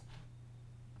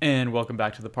And welcome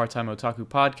back to the Part-Time Otaku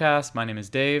Podcast. My name is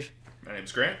Dave. My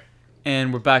name's Grant.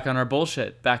 And we're back on our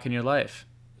bullshit, back in your life.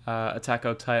 Attack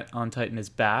on Titan is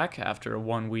back after a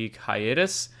 1-week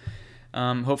hiatus.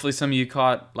 Hopefully some of you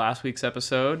caught last week's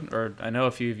episode, or I know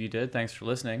a few of you did. Thanks for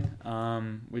listening.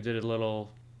 We did a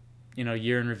little,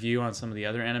 year in review on some of the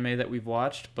other anime that we've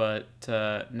watched, but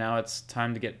now it's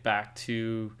time to get back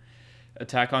to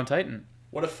Attack on Titan.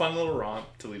 What a fun little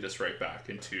romp to lead us right back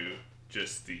into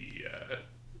just the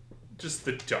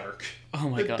dark. Oh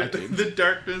my god, dude. The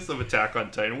darkness of Attack on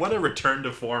Titan. What a return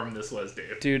to form this was,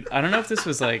 Dave. Dude, I don't know if this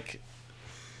was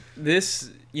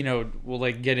this,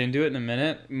 we'll get into it in a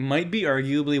minute, might be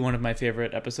arguably one of my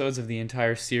favorite episodes of the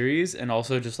entire series and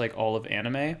also just all of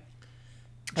anime.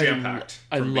 Jam-packed.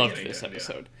 I loved this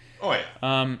episode. Oh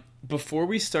yeah. Before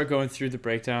we start going through the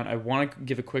breakdown, I want to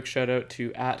give a quick shout out to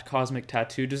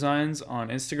 @CosmicTattooDesigns on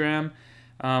Instagram.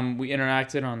 We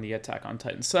interacted on the Attack on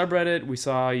Titan subreddit. We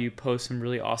saw you post some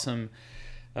really awesome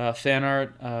fan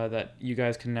art that you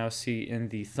guys can now see in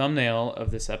the thumbnail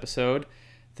of this episode.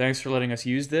 Thanks for letting us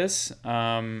use this.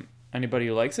 Anybody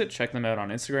who likes it, check them out on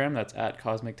Instagram. That's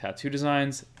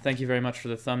 @CosmicTattooDesigns. Thank you very much for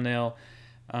the thumbnail.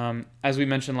 As we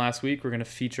mentioned last week, we're going to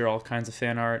feature all kinds of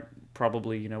fan art,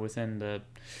 probably, within the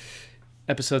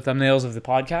episode thumbnails of the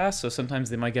podcast. So sometimes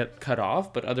they might get cut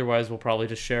off, but otherwise we'll probably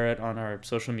just share it on our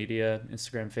social media,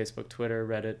 Instagram, Facebook, Twitter,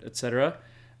 Reddit, etc.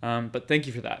 But thank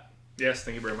you for that. Yes,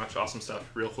 thank you very much. Awesome stuff.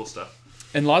 Real cool stuff.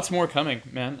 And lots more coming,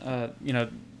 man.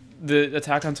 The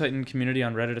Attack on Titan community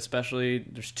on Reddit especially,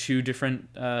 there's two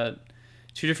different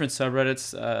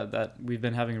subreddits that we've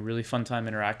been having a really fun time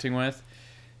interacting with.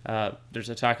 There's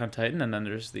Attack on Titan, and then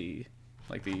there's the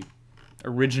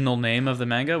original name of the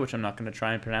manga, which I'm not going to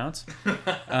try and pronounce.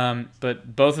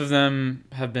 But both of them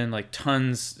have been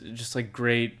tons, just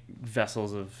great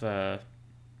vessels of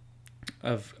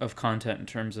content in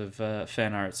terms of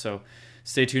fan art. So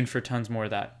stay tuned for tons more of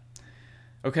that.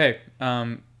 Okay,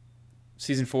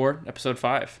 Season 4, Episode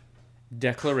 5,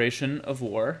 Declaration of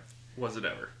War. Was it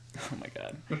ever? Oh my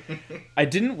god. I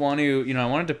didn't want to, I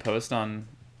wanted to post on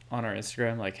our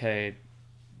Instagram, hey,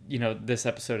 this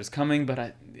episode is coming,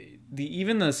 but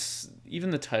even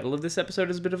the title of this episode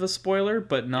is a bit of a spoiler,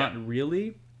 but not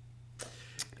really.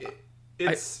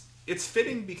 It's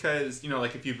fitting because,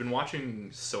 if you've been watching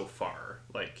so far,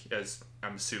 as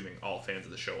I'm assuming all fans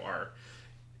of the show are,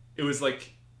 it was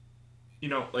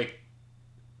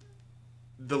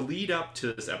the lead up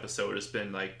to this episode has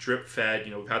been drip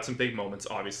fed. We've had some big moments,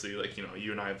 obviously,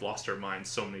 you and I have lost our minds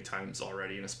so many times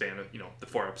already in a span of, the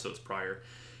 4 episodes prior.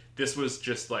 This was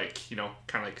just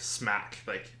kind of smack.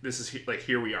 This is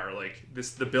here we are.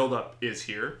 The build up is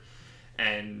here,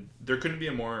 and there couldn't be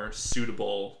a more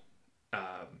suitable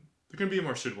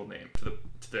name to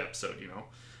the episode.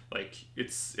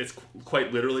 It's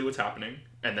quite literally what's happening,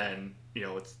 and then it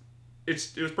was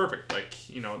perfect.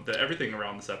 Everything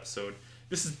around this episode.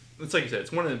 It's like you said,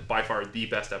 it's one of by far the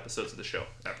best episodes of the show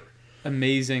ever.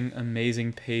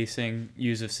 Amazing pacing,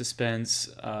 use of suspense.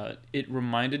 It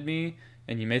reminded me,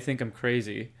 and you may think I'm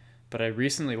crazy, but I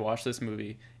recently watched this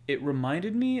movie. It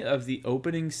reminded me of the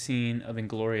opening scene of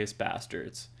Inglourious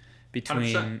Basterds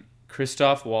between 100%.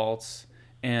 Christoph Waltz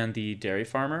and the dairy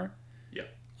farmer. Yeah.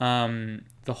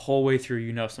 The whole way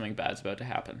through, something bad's about to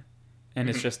happen. And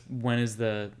it's just, when is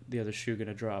the other shoe going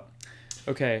to drop?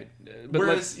 Okay. But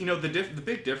whereas, the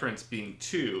big difference being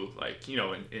too,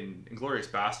 in Inglourious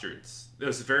Basterds, it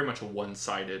was very much a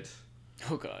one-sided.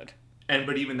 Oh God.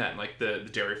 But even then, the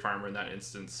dairy farmer in that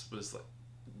instance was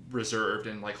reserved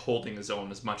and holding his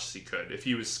own as much as he could. If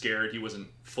he was scared, he wasn't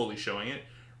fully showing it.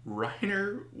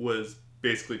 Reiner was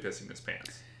basically pissing his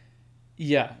pants.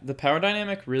 Yeah, the power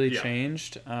dynamic really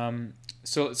changed.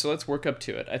 So let's work up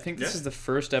to it. I think this is the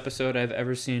first episode I've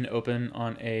ever seen open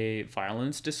on a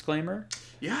violence disclaimer.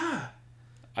 Yeah,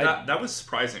 that was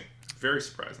surprising. Very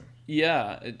surprising.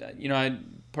 Yeah,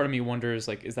 part of me wonders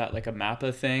is that a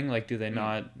MAPPA thing? Do they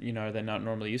not are they not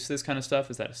normally used to this kind of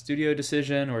stuff? Is that a studio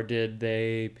decision, or did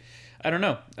they? I don't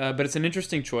know. But it's an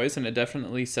interesting choice, and it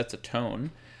definitely sets a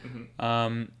tone.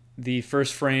 Mm-hmm. The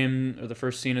first frame or the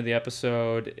first scene of the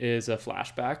episode is a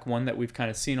flashback, one that we've kind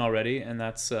of seen already, and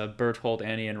that's Berthold,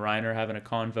 Annie, and Reiner having a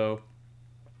convo,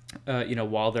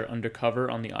 while they're undercover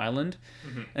on the island.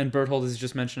 Mm-hmm. And Berthold is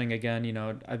just mentioning again,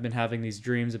 I've been having these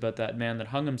dreams about that man that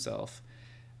hung himself.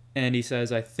 And he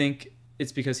says, I think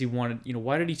it's because he wanted,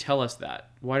 why did he tell us that?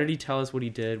 Why did he tell us what he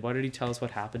did? Why did he tell us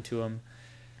what happened to him?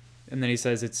 And then he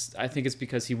says, I think it's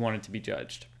because he wanted to be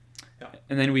judged. Yeah.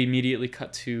 And then we immediately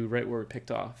cut to right where we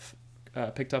picked up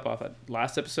off at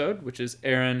last episode, which is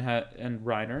Eren and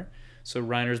Reiner. So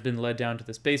Reiner's been led down to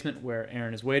this basement where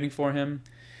Eren is waiting for him.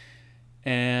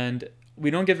 And we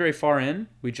don't get very far in.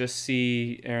 We just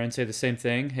see Aaron say the same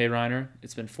thing. Hey, Reiner,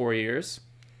 it's been 4 years.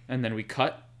 And then we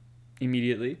cut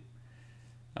immediately.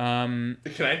 Can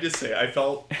I just say, I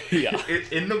felt Yeah.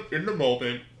 in the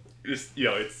moment,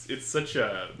 it's such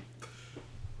a.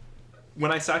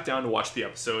 When I sat down to watch the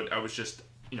episode, I was just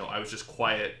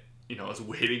quiet. I was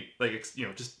waiting,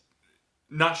 just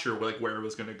not sure where it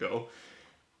was gonna go,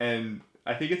 and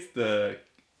I think it's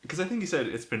because I think he said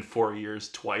it's been 4 years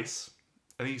twice.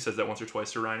 I think he says that once or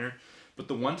twice to Reiner, but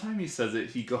the one time he says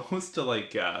it, he goes to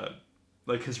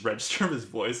his register of his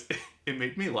voice. It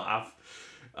made me laugh.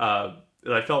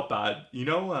 And I felt bad. You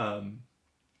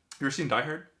ever seen Die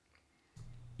Hard?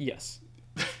 Yes.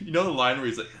 You know the line where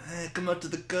he's like, come out to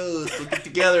the coast, we'll get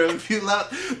together, and feel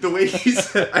loud. The way he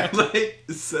said, I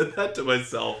said that to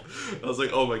myself. I was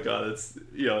like, oh my god, it's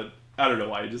I don't know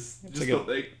why.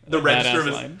 The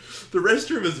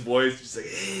register of his voice, just like,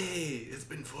 hey, it's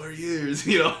been 4 years.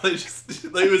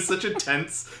 It was such a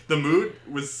tense. The mood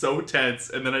was so tense,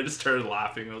 and then I just started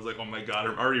laughing. I was like, oh my god,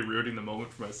 I'm already ruining the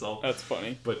moment for myself. That's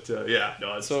funny. But it's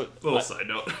a little side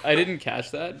note. I didn't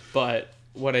catch that, but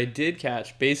what I did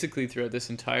catch basically throughout this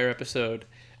entire episode,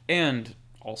 and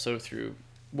also through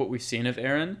what we've seen of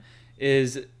Aaron,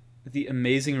 is the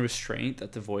amazing restraint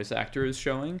that the voice actor is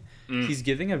showing. He's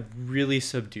giving a really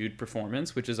subdued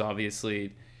performance, which is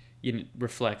obviously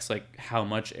reflects how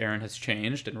much Aaron has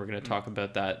changed, and we're going to talk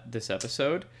about that this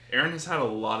episode. Aaron has had a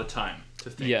lot of time to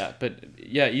think. Yeah, but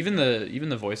even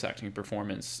the voice acting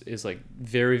performance is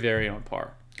very, very on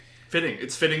par.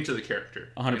 It's fitting to the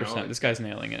character. 100%. This guy's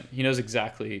nailing it. He knows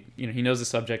exactly, he knows the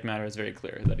subject matter is very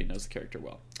clear that he knows the character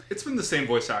well. It's been the same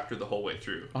voice actor the whole way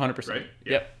through. 100%. Right?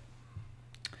 Yeah. Yep.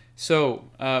 So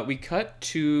we cut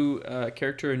to a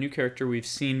new character we've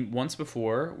seen once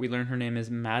before. We learn her name is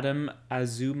Madame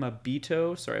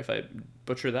Azumabito. Sorry if I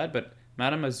butcher that, but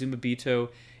Madame Azumabito.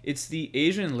 It's the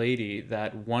Asian lady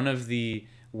that one of the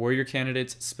warrior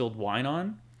candidates spilled wine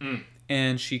on.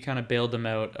 And she kind of bailed them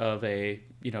out of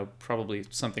probably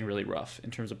something really rough in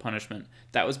terms of punishment.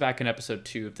 That was back in episode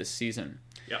 2 of this season.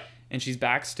 Yeah. And she's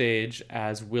backstage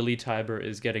as Willie Tybur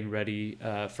is getting ready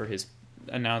for his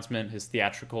announcement, his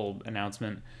theatrical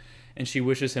announcement. And she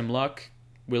wishes him luck.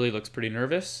 Willie looks pretty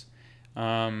nervous.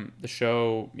 The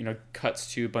show,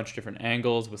 cuts to a bunch of different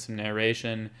angles with some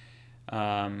narration.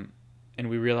 And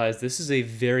we realize this is a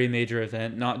very major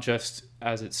event, not just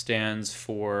as it stands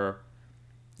for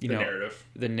the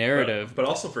narrative, but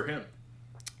also for him.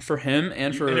 For him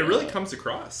and it really comes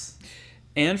across.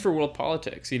 And for world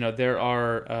politics. There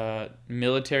are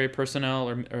military personnel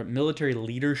or military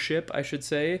leadership, I should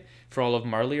say, for all of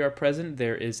Marley are present.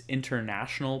 There is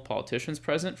international politicians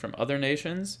present from other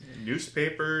nations.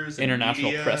 Newspapers,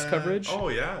 international media. Press coverage. Oh,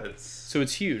 yeah. So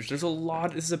it's huge. There's a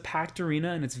lot. This is a packed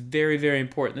arena, and it's very, very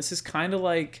important. This is kind of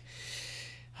like,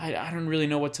 I don't really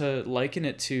know what to liken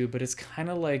it to, but it's kind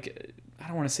of like, I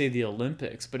don't want to say the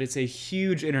Olympics, but it's a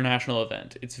huge international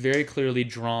event. It's very clearly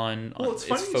drawn. It's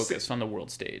focused on the world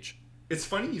stage. It's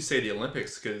funny you say the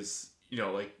Olympics because,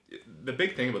 the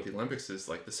big thing about the Olympics is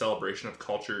the celebration of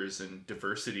cultures and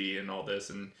diversity and all this.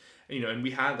 And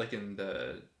we had in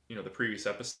the, the previous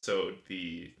episode,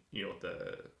 the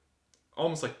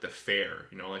almost the fair,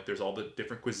 there's all the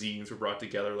different cuisines were brought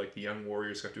together. The young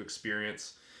warriors got to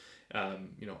experience,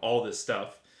 all this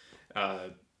stuff.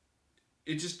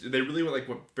 They really went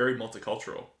very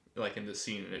multicultural in this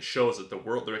scene, and it shows that the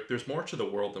world there's more to the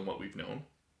world than what we've known,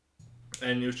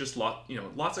 and it was just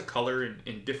lots of color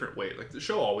in different ways. The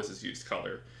show always has used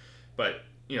color, but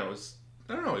it was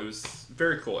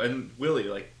very cool. And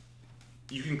Willie,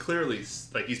 you can clearly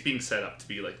he's being set up to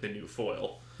be the new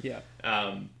foil. Yeah.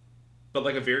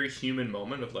 But a very human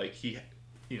moment of he,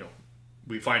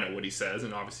 we find out what he says,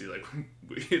 and obviously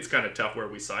it's kind of tough where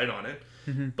we side on it,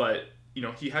 but.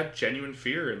 He had genuine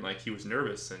fear and he was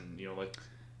nervous and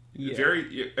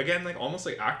very again almost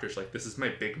like actors this is my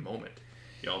big moment,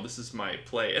 this is my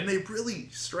play, and they really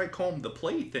strike home the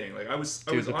play thing. I was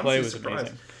honestly surprised.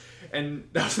 Amazing. And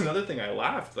that was another thing I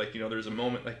laughed there's a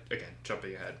moment again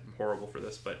jumping ahead, I'm horrible for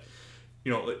this, but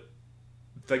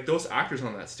those actors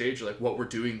on that stage are what we're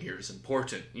doing here is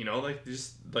important,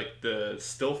 just the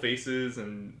still faces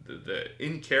and the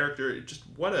in character, just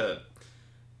what a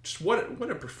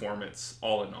performance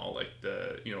all in all.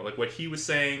 What he was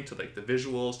saying to the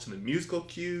visuals to the musical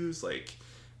cues,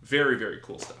 very, very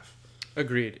cool stuff.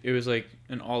 Agreed. It was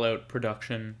an all-out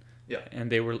production. Yeah.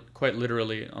 And they were quite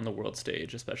literally on the world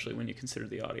stage, especially when you consider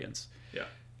the audience. Yeah.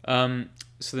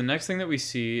 So the next thing that we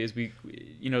see is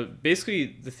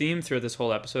basically the theme throughout this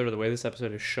whole episode, or the way this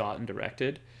episode is shot and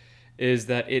directed, is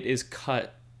that it is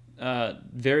cut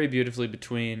very beautifully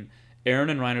between Aaron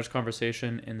and Reiner's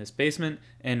conversation in this basement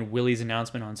and Willie's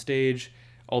announcement on stage,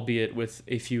 albeit with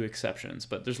a few exceptions.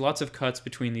 But there's lots of cuts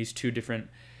between these two different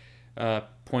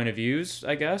point of views,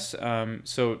 I guess.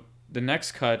 So the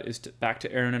next cut is back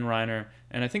to Aaron and Reiner,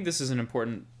 and I think this is an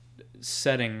important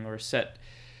setting or set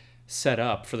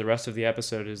up for the rest of the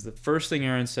episode. Is the first thing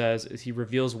Aaron says is he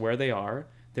reveals where they are.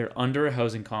 They're under a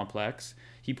housing complex.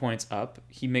 He points up.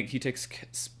 He takes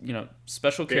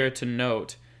special care to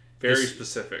note very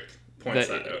specific points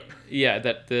that out. Yeah,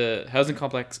 that the housing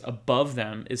complex above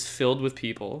them is filled with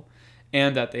people,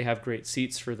 and that they have great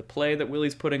seats for the play that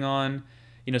Willie's putting on,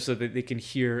 so that they can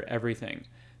hear everything.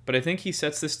 But I think he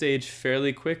sets the stage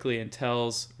fairly quickly and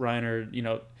tells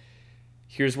Reiner,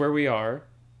 here's where we are,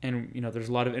 and there's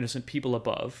a lot of innocent people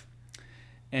above,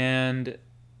 and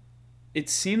it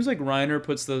seems like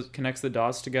Reiner connects the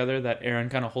dots together, that Aaron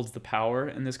kind of holds the power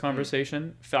in this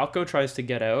conversation. Falco tries to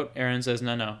get out. Aaron says,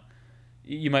 no,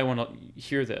 you might want to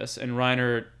hear this. And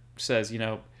Reiner says,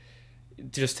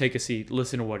 just take a seat,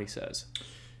 listen to what he says.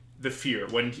 The fear.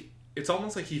 It's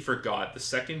almost like he forgot. The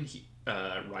second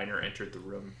Reiner entered the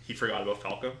room, he forgot about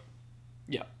Falco.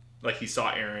 Yeah. Like, he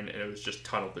saw Aaron, and it was just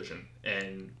tunnel vision.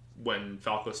 And when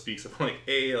Falco speaks, I'm like,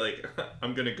 hey, like,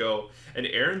 I'm going to go. And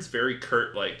Aaron's very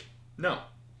curt, like, no,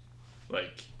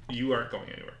 like, you aren't going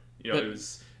anywhere.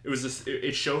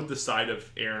 It showed the side of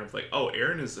Aaron of like, oh,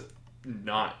 Aaron is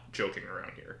not joking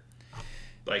around here.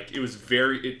 Like, it was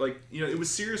it was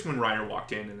serious when Reiner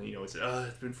walked in, and then, he said,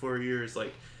 it's been 4 years.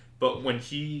 Like, but when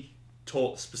he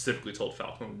specifically told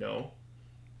Falco, no,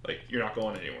 like, you're not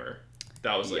going anywhere.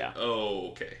 That was like, oh,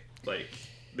 okay. Like,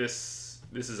 this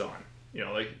is on.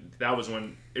 Like, that was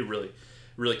when it really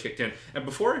kicked in. And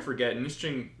before I forget, an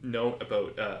interesting note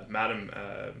about Madame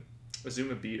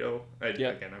Azuma Beto.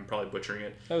 Again, I'm probably butchering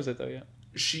it. That was it, though, yeah.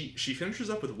 She finishes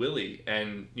up with Willie,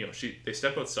 and they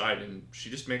step outside, and she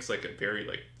just makes like a very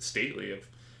like stately of,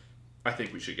 I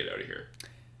think we should get out of here.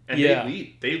 And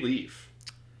they leave.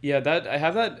 Yeah, that I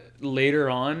have that later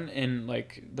on in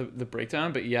like the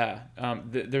breakdown, but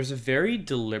there's a very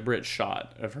deliberate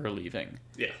shot of her leaving.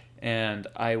 Yeah. And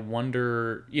I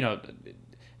wonder,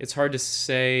 it's hard to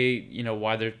say,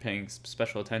 why they're paying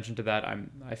special attention to that.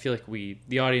 I feel like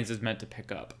the audience is meant to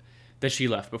pick up that she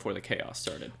left before the chaos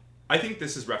started. I think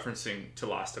this is referencing to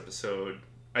last episode.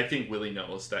 I think Willie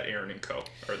knows that Aaron and Co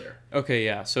are there. Okay,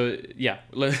 yeah. So,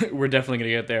 we're definitely going to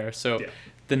get there. So,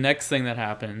 The next thing that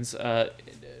happens,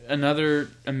 another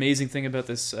amazing thing about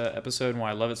this episode and why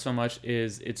I love it so much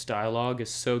is its dialogue is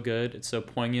so good. It's so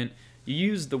poignant. You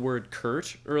used the word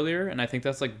curt earlier, and I think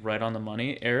that's like right on the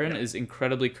money. Aaron is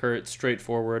incredibly curt,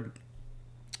 straightforward,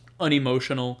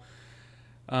 unemotional.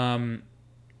 But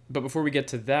before we get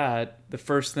to that, the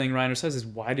first thing Reiner says is,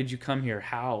 why did you come here?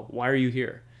 How? Why are you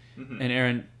here? Mm-hmm. And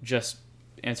Aaron just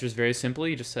answers very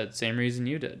simply. He just said, same reason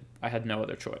you did. I had no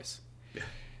other choice. Yeah.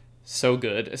 So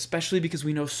good, especially because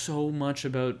we know so much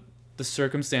about the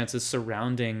circumstances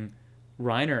surrounding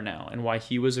Reiner now and why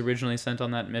he was originally sent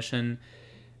on that mission.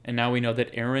 And now we know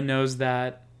that Aaron knows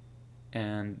that.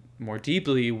 And more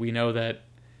deeply, we know that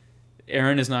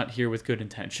Aaron is not here with good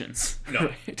intentions. No,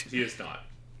 right? He is not.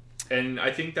 And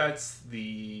I think that's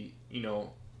the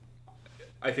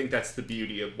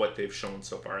beauty of what they've shown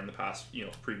so far in the past,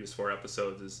 previous 4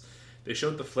 episodes is they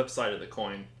showed the flip side of the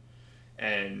coin,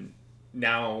 and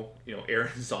now,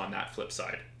 Aaron's on that flip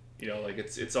side. Like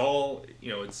it's all,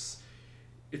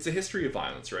 it's a history of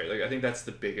violence, right? Like, I think that's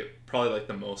probably like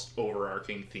the most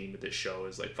overarching theme of this show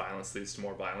is like violence leads to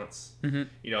more violence. Mm-hmm.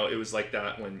 It was like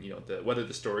that when, whether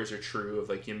the stories are true of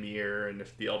like Ymir and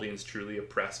if the Eldians truly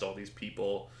oppressed all these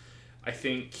people. I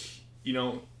think,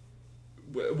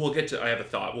 we'll get to, I have a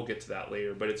thought, we'll get to that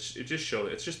later, but it just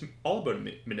showed, it's just all about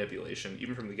manipulation,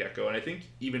 even from the get-go. And I think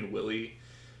even Willie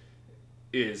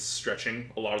is stretching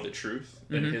a lot of the truth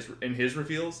in his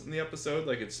reveals in the episode.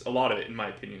 Like, it's a lot of it, in my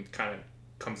opinion, kind of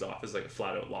comes off as like a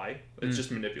flat-out lie. It's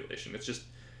just manipulation. It's just,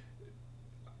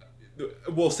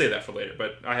 we'll say that for later,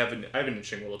 but I have an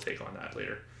interesting little take on that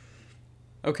later.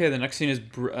 Okay, the next scene is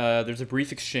there's a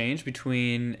brief exchange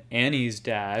between Annie's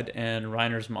dad and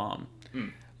Reiner's mom.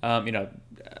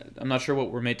 I'm not sure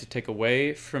what we're made to take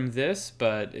away from this,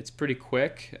 but it's pretty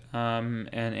quick. And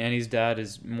Annie's dad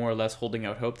is more or less holding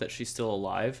out hope that she's still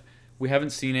alive. We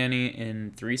haven't seen Annie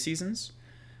in 3 seasons.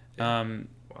 Wow.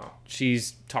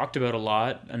 She's talked about a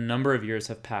lot. A number of years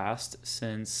have passed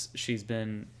since she's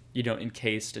been,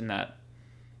 encased in that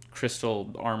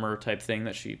crystal armor type thing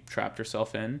that she trapped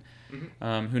herself in.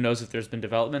 Mm-hmm. Who knows if there's been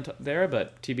development there,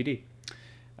 but TBD.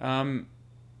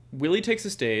 Willie takes the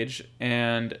stage,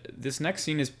 and this next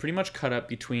scene is pretty much cut up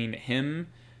between him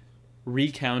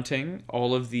recounting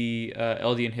all of the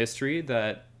Eldian history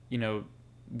that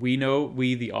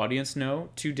we the audience know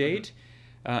to date,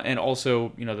 and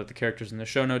also that the characters in the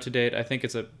show know to date. I think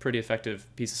it's a pretty effective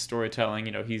piece of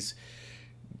storytelling. He's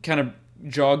kind of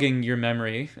jogging your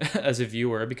memory as a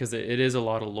viewer because it is a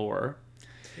lot of lore.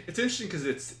 It's interesting because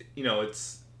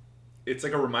it's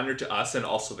like a reminder to us and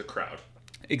also the crowd.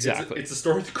 Exactly. It's a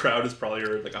story the crowd has probably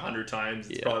heard like 100 times.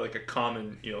 It's probably like a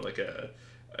common, like a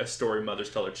story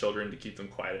mothers tell their children to keep them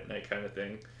quiet at night kind of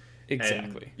thing.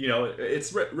 Exactly. And,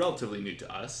 it's relatively new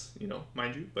to us,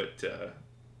 mind you, but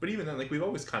even then, like, we've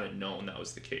always kind of known that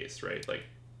was the case, right?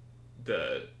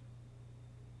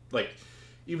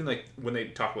 Even like when they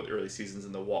talk about the early seasons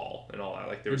in The Wall and all that,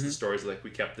 like there was the stories like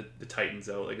we kept the Titans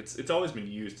out. Like it's always been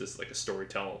used as like a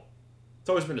storytell. It's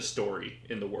always been a story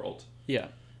in the world. Yeah.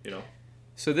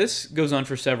 So this goes on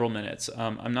for several minutes.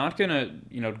 I'm not gonna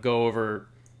go over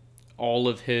all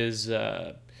of his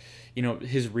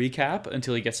his recap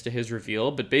until he gets to his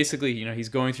reveal. But basically, he's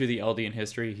going through the Eldian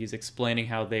history. He's explaining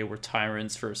how they were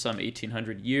tyrants for some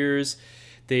 1800 years.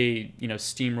 They,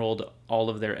 steamrolled all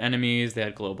of their enemies. They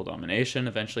had global domination.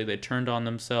 Eventually, they turned on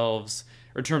themselves,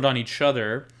 or turned on each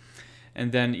other.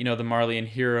 And then, the Marleyan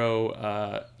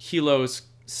hero, Helos,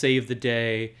 saved the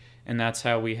day. And that's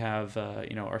how we have,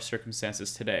 our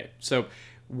circumstances today. So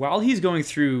while he's going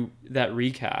through that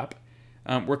recap,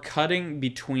 we're cutting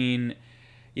between,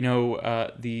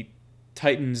 the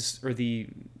Titans, or the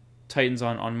Titans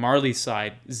on Marley's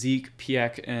side, Zeke,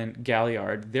 Pieck, and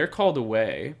Galliard. They're called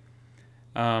away.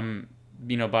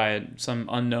 By some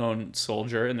unknown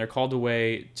soldier, and they're called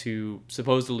away to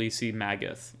supposedly see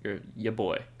Magath, your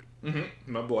boy.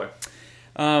 Mm-hmm. My boy.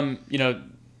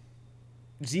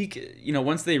 Zeke,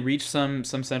 once they reach some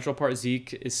central part,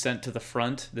 Zeke is sent to the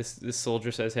front. This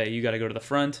soldier says, "Hey, you got to go to the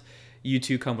front. You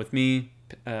two come with me,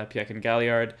 Pieck and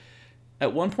Galliard."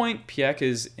 At one point, Pieck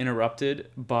is interrupted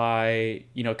by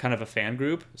kind of a fan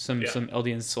group, some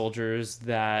Eldian soldiers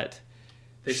that.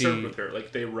 They served with her. Like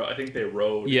I think they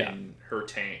rode in her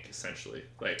tank essentially,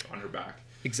 like on her back.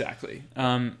 Exactly.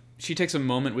 She takes a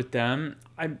moment with them.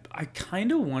 I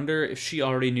kind of wonder if she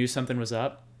already knew something was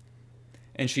up,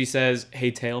 and she says, "Hey,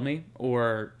 tail me,"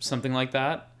 or something like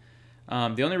that.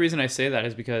 The only reason I say that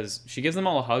is because she gives them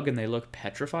all a hug and they look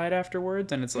petrified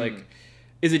afterwards, and it's like,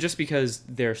 is it just because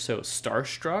they're so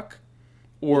starstruck,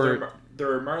 or? Well,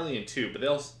 they're Marleyan too, but they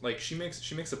also like she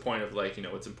makes a point of like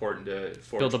it's important to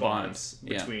forge build a bonds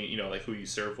between like who you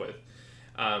serve with,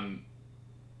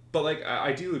 but like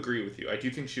I do agree with you. I do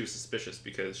think she was suspicious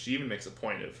because she even makes a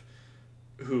point of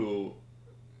who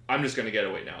I'm just gonna get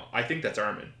away now. I think that's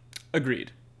Armin.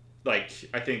 Agreed. Like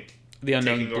I think the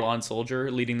unknown blonde soldier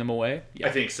leading them away. Yeah.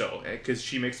 I think so because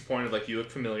she makes a point of like you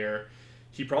look familiar.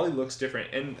 He probably looks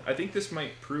different, and I think this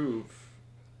might prove.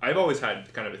 I've always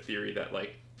had kind of a theory that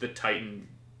like.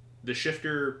 The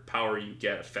shifter power you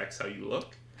get affects how you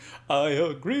look. I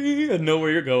agree and know where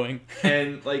you're going.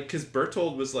 And like, because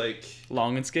Bertold was like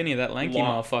long and skinny, that lanky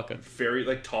motherfucker, very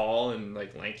like tall and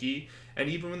like lanky, and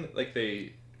even when like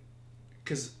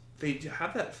because they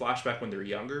have that flashback when they're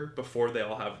younger before they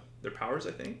all have their powers,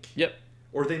 I think. Yep.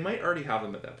 Or they might already have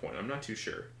them at that point. I'm not too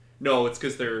sure. No, it's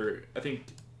because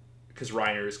because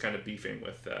Reiner is kind of beefing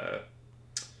with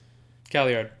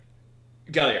Galliard,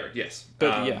 yes.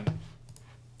 But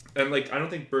and like I don't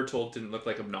think Bertold didn't look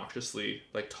like obnoxiously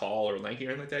like tall or lanky or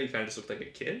anything like that. He kind of just looked like a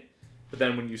kid. But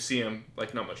then when you see him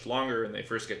like not much longer and they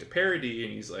first get to parody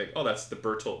and he's like, oh, that's the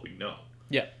Bertold we know.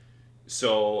 Yeah.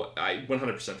 So I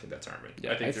 100% think that's Armin.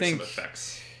 Yeah, I think there's some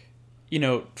effects.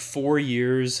 4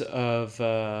 years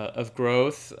of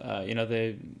growth.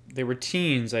 They were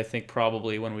teens, I think,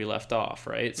 probably when we left off,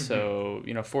 right?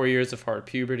 Mm-hmm. So 4 years of hard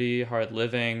puberty, hard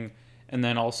living. And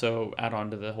then also add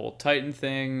on to the whole Titan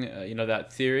thing,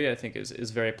 that theory I think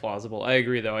is very plausible. I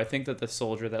agree, though. I think that the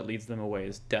soldier that leads them away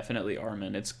is definitely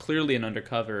Armin. It's clearly an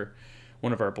undercover,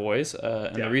 one of our boys.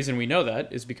 The reason we know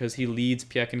that is because he leads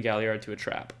Pieck and Galliard to a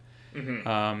trap.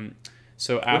 Mm-hmm.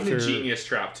 So after... What an ingenious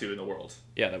trap, too, in the world.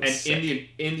 Yeah, that was sick. And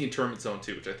in the internment zone,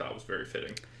 too, which I thought was very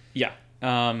fitting. Yeah.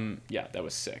 That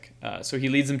was sick. So he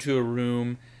leads them to a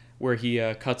room where he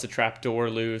cuts a trap door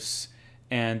loose,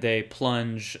 and they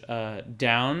plunge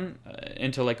down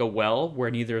into like a well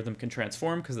where neither of them can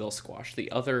transform because they'll squash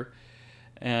the other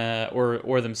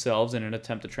or themselves in an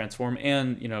attempt to transform.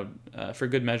 And for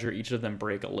good measure, each of them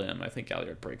break a limb. I think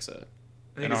Galliard breaks an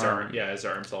arm. His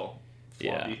arm's all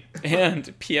floppy. Yeah.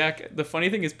 And Pieck, the funny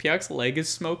thing is Pieck's leg is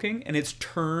smoking and it's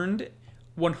turned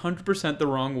 100% the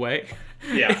wrong way.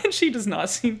 Yeah. And she does not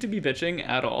seem to be bitching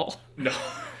at all. No.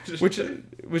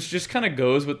 which just kind of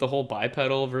goes with the whole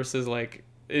bipedal versus like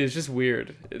It was just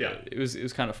weird. Yeah. It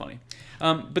was kind of funny.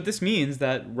 But this means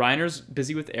that Reiner's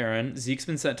busy with Eren, Zeke's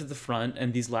been sent to the front,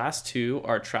 and these last two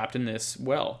are trapped in this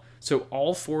well. So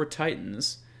all 4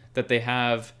 Titans that they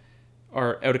have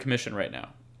are out of commission right now,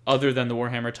 other than the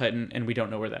Warhammer Titan, and we don't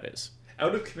know where that is.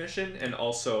 Out of commission, and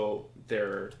also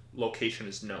their location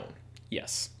is known.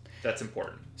 Yes. That's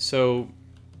important. So,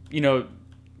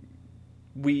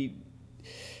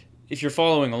 if you're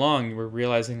following along, we're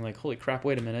realizing like, holy crap,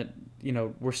 wait a minute,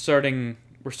 we're starting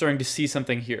to see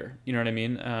something here. You know what I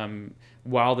mean?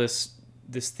 While this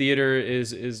theater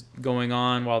is going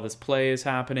on, while this play is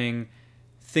happening,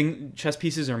 chess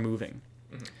pieces are moving.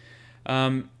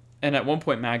 Mm-hmm. And at one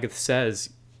point, Magath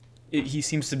says, he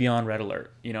seems to be on red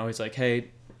alert. He's like,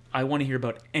 hey, I want to hear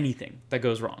about anything that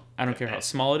goes wrong. I don't care how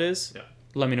small it is. Yeah.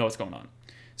 Let me know what's going on.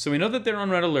 So we know that they're on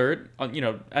red alert,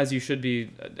 as you should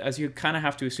be, as you kind of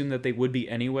have to assume that they would be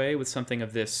anyway with something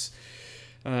of this,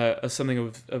 something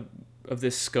of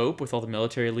this scope with all the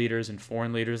military leaders and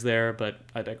foreign leaders there, but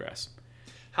I digress.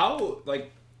 How,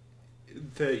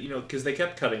 because they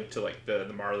kept cutting to,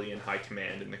 the Marley and high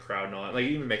command and the crowd and all that.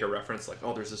 Even make a reference,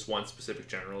 there's this one specific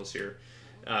general is here.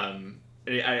 And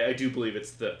I do believe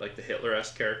it's the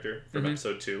Hitler-esque character from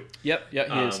episode 2. Yep, he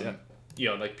is, yeah.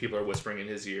 People are whispering in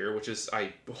his ear, which is,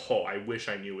 I wish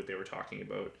I knew what they were talking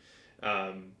about.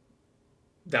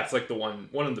 That's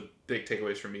one of the big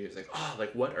takeaways for me is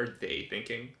what are they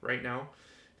thinking right now?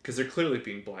 Because they're clearly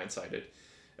being blindsided.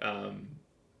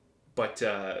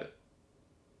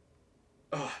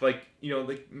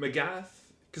 Magath,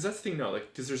 because that's the thing now,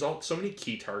 because there's so many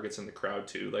key targets in the crowd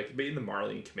too. Maybe the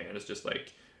Marley in command is just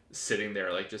sitting there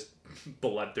just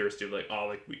bloodthirsty,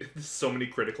 there's so many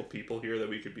critical people here that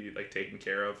we could be taken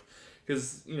care of,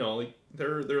 because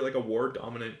they're a war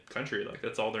dominant country,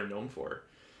 that's all they're known for,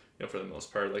 for the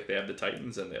most part. They have the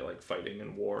Titans and they fighting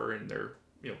in war, and they're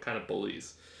kind of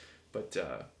bullies, but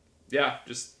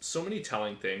just so many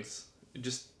telling things.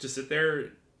 Just to sit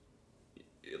there,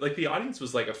 the audience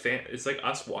was a fan. It's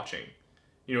us watching,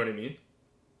 you know what I mean?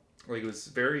 It was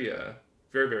very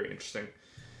very, very interesting.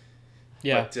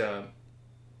 Yeah. But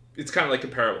it's kind of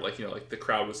comparable. The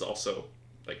crowd was also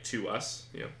to us,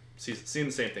 seeing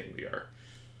the same thing we are.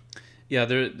 Yeah,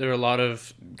 there are a lot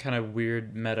of kind of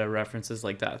weird meta references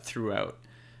like that throughout,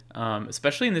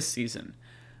 especially in this season.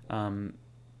 Kind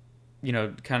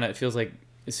of it feels like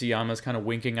Isayama's kind of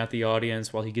winking at the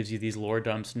audience while he gives you these lore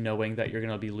dumps, knowing that you're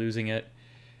going to be losing it.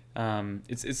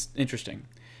 It's interesting.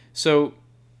 So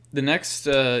the next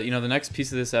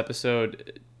piece of this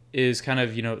episode is kind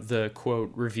of, the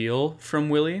quote reveal from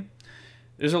Willie.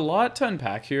 There's a lot to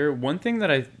unpack here. One thing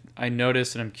that I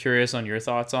noticed, and I'm curious on your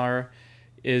thoughts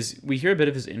is we hear a bit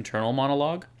of his internal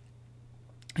monologue,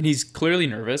 and he's clearly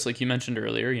nervous. Like you mentioned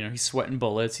earlier, he's sweating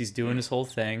bullets. He's doing his whole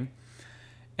thing.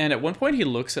 And at one point he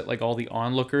looks at all the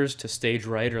onlookers to stage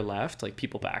right or left,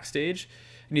 people backstage.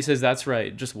 And he says, that's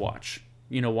right. Just watch,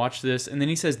 watch this. And then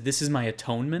he says, this is my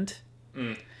atonement.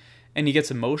 And he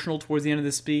gets emotional towards the end of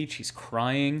the speech. He's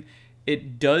crying.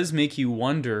 It does make you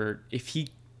wonder if he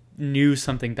knew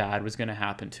something bad was going to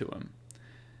happen to him.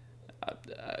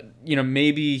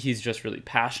 Maybe he's just really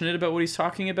passionate about what he's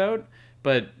talking about.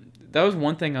 But that was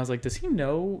one thing I was like, does he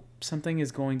know something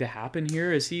is going to happen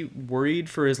here? Is he worried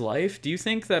for his life? Do you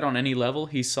think that on any level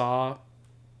he saw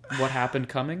what happened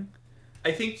coming?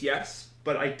 I think yes.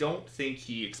 But I don't think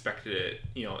he expected it,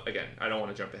 again, I don't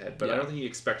want to jump ahead, but I don't think he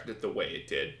expected it the way it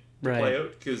did to play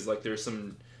out, because, there's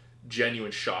some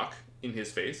genuine shock in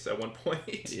his face at one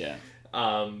point. Yeah.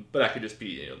 But that could just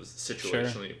be,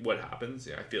 situationally what happens.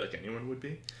 Yeah, I feel like anyone would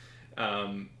be.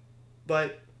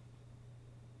 But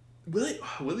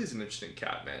Willie's an interesting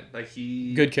cat, man.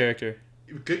 Good character.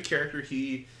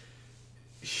 He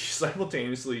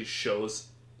simultaneously shows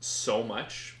so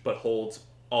much, but holds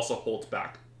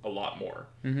back a lot more.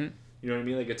 Mm-hmm. You know what I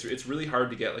mean? It's really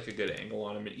hard to get a good angle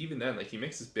on him, and even then, he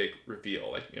makes this big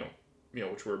reveal,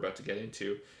 which we're about to get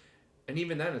into, and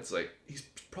even then, it's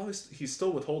he's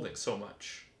still withholding so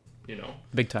much,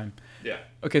 Big time. Yeah.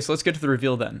 Okay, so let's get to the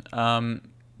reveal then.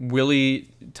 Willie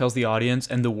tells the audience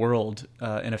and the world,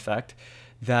 in effect,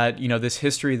 that this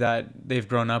history that they've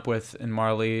grown up with in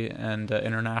Marley and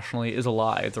internationally is a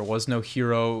lie. There was no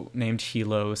hero named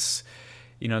Helos.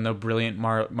 No brilliant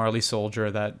Marley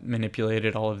soldier that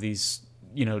manipulated all of these,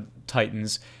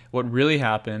 Titans. What really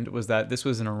happened was that this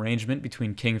was an arrangement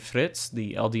between King Fritz,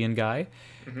 the Eldian guy,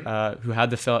 who had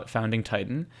the founding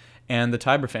Titan, and the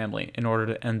Tiber family in order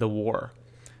to end the war.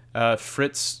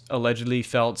 Fritz allegedly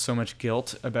felt so much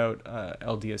guilt about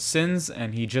Eldia's sins,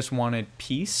 and he just wanted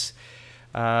peace.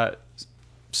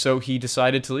 So he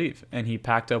decided to leave, and he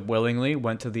packed up willingly,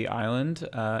 went to the island,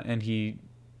 and he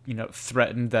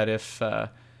threatened that if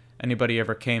anybody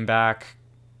ever came back,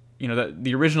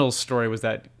 the original story was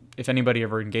that if anybody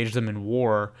ever engaged them in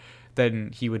war,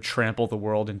 then he would trample the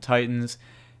world in Titans.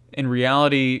 In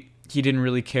reality, he didn't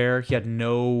really care. He had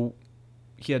no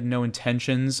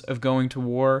intentions of going to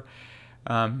war.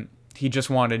 He just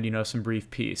wanted, some brief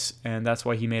peace, and that's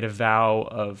why he made a vow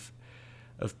of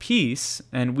peace.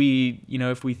 And we,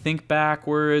 if we think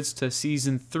backwards to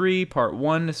season 3, part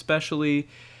 1 especially,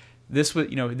 this was,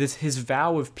 his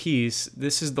vow of peace.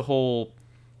 This is the whole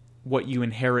what you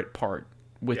inherit part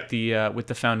with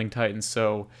the Founding Titans.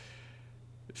 So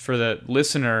for the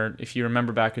listener, if you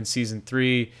remember back in season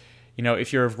 3,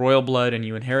 if you're of royal blood and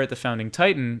you inherit the Founding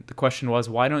Titan, the question was,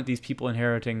 why don't these people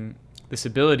inheriting this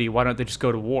ability, why don't they just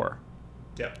go to war?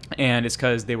 Yeah. And it's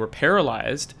because they were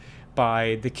paralyzed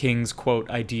by the king's, quote,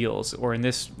 ideals, or in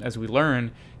this, as we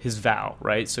learn, his vow,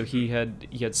 right? So he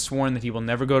had sworn that he will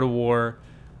never go to war,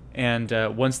 and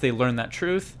once they learn that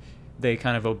truth, they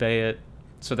kind of obey it.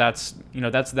 So that's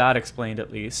that explained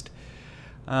at least.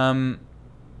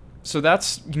 So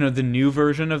that's, the new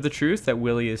version of the truth that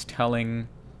Willie is telling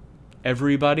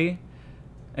everybody.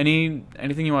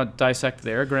 Anything you want to dissect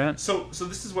there, Grant? So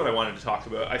this is what I wanted to talk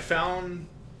about. I found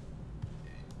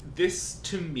this,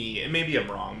 to me, and maybe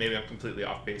I'm wrong, maybe I'm completely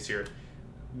off base here,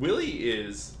 Willie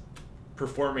is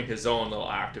performing his own little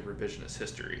act of revisionist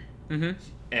history. Mm-hmm.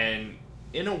 And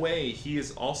in a way, he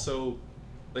is also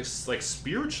like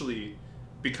spiritually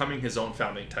becoming his own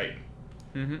Founding Titan.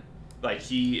 Mm-hmm. Like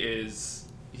he's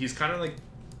kind of like,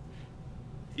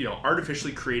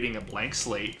 artificially creating a blank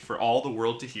slate for all the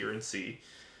world to hear and see,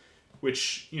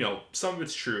 which, some of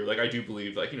it's true. Like I do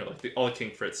believe, like, all the King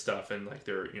Fritz stuff, and like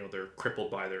they're crippled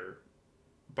by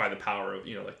the power of,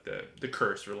 like the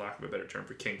curse, for lack of a better term,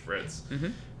 for King Fritz. Mm-hmm.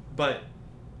 But,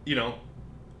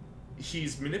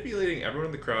 he's manipulating everyone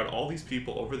in the crowd, all these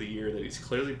people over the year that he's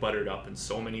clearly buttered up in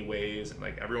so many ways, and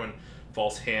like everyone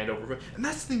falls hand over. And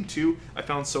that's the thing too, I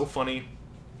found so funny.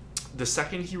 The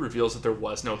second he reveals that there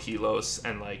was no Helos,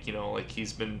 and like,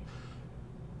 he's been,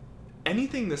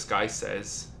 anything this guy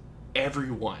says,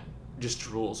 everyone just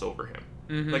drools over him.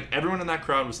 Mm-hmm. Like everyone in that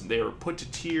crowd they were put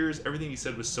to tears. Everything he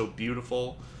said was so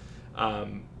beautiful.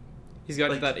 He's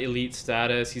got that elite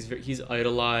status. He's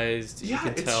idolized. You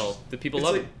can tell the people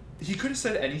love him. He could have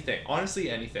said anything, honestly,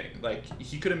 anything. Like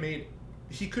he could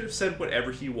have said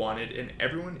whatever he wanted, and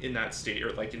everyone in that state,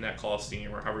 or like in that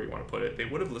Coliseum, or however you want to put it, they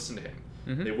would have listened to him.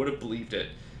 Mm-hmm. They would have believed it.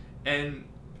 And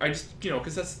I just,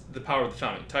 because that's the power of the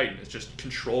Founding Titan, is just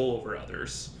control over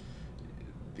others.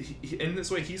 In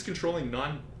this way, he's controlling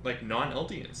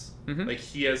non-Eldians. Mm-hmm. Like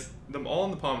he has them all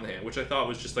in the palm of the hand, which I thought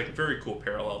was just like a very cool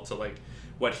parallel to like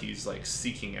what he's like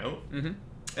seeking out. Mm-hmm.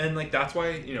 And like that's why,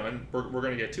 and we're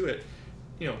gonna get to it.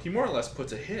 He more or less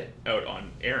puts a hit out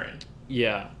on Eren.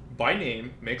 Yeah. By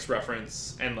name, makes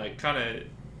reference, and like kind of,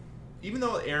 even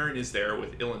though Eren is there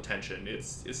with ill intention,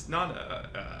 it's not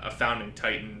a Founding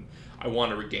Titan, I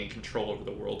want to regain control over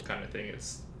the world kind of thing.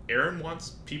 It's Eren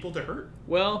wants people to hurt.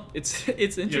 Well, it's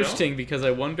interesting because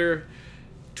I wonder,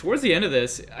 towards the end of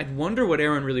this, I wonder what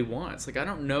Eren really wants. Like, I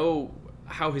don't know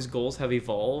how his goals have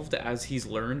evolved as he's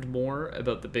learned more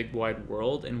about the big wide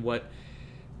world, and what,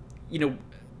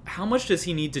 how much does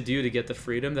he need to do to get the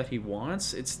freedom that he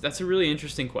wants? That's a really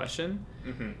interesting question.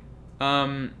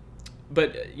 Mm-hmm.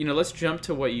 But, let's jump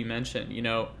to what you mentioned.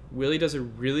 Willie does a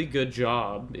really good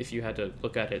job, if you had to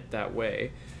look at it that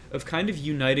way, of kind of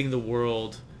uniting the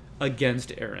world against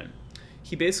Eren.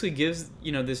 He basically gives,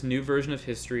 this new version of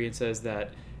history and says that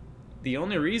the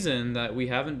only reason that we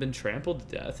haven't been trampled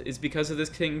to death is because of this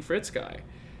King Fritz guy.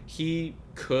 He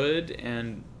could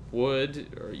and would,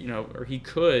 or he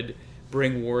could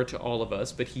bring war to all of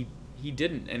us, but he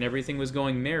didn't, and everything was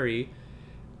going merry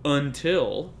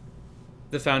until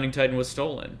the Founding Titan was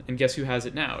stolen. And guess who has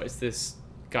it now? It's this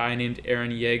guy named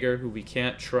Eren Yeager, who we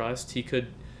can't trust. He could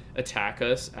attack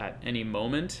us at any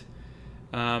moment.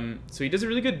 So he does a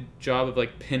really good job of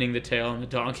like pinning the tail on the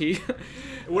donkey.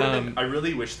 I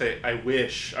really wish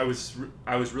I was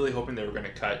really hoping they were going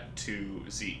to cut to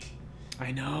Zeke.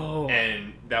 I know.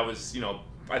 And that was,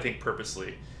 I think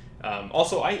purposely.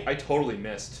 Also, I totally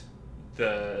missed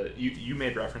you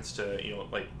made reference to,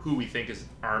 like who we think is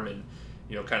Armin,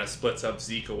 kind of splits up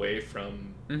Zeke away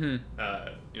from,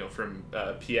 mm-hmm. From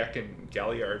Pieck and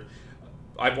Galliard.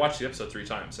 I've watched the episode 3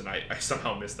 times, and I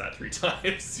somehow missed that 3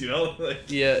 times, Like,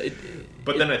 yeah.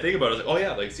 But then I think about it, I was like, oh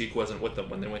yeah, like Zeke wasn't with them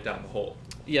when they went down the hole.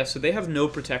 Yeah, so they have no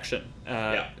protection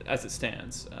as it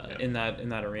stands in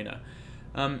that arena.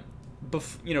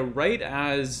 Right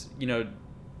as,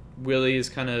 Willie is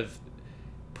kind of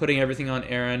putting everything on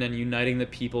Eren and uniting the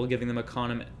people, giving them a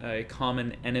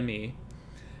common enemy.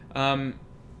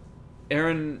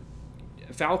 Aaron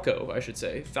Falco, I should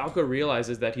say, Falco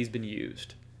realizes that he's been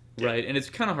used, right? And it's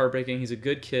kind of heartbreaking. He's a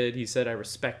good kid. He said, "I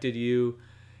respected you.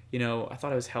 You know, I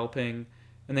thought I was helping."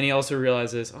 And then he also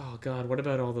realizes, "Oh God, what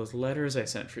about all those letters I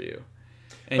sent for you?"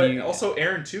 And but also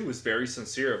Aaron too was very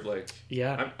sincere of like,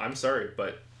 yeah, I'm sorry,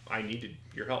 but I needed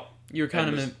your help. you were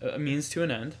kind of a means to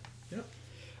an end. Yeah.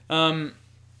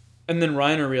 And then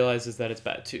Reiner realizes that it's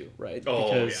bad too, right?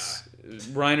 Oh, because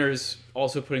Reiner's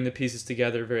also putting the pieces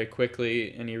together very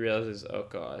quickly, and he realizes, oh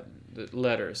God, the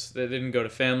letters. They didn't go to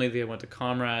family, they went to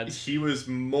comrades. He was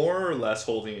more or less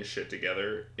holding his shit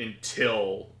together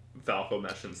until Falco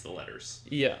mentions the letters.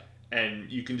 Yeah. And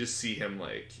you can just see him,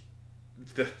 like,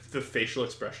 the facial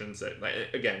expressions that, like,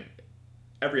 again,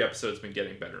 every episode's been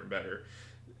getting better and better.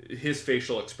 His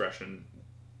facial expression,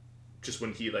 just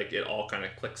when he, like, it all kind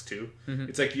of clicks too. Mm-hmm.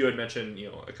 It's like you had mentioned, you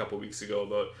know, a couple weeks ago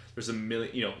about there's a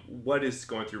million, you know, what is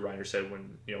going through Reiner's head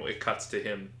when, you know, it cuts to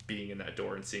him being in that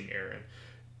door and seeing Aaron.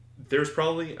 There's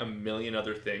probably a million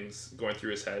other things going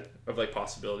through his head of, like,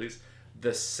 possibilities.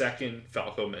 The second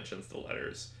Falco mentions the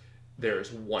letters,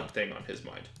 there's one thing on his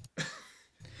mind.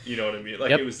 You know what I mean?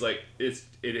 Like, It was like, it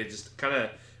just kind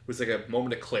of was like a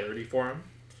moment of clarity for him.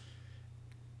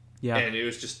 Yeah. And it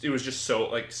was just so,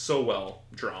 like, so well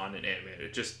drawn and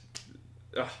animated. Just,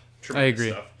 tremendous I agree.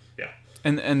 Stuff. Yeah.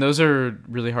 And those are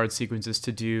really hard sequences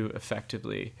to do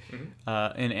effectively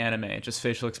in anime. Just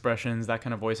facial expressions, that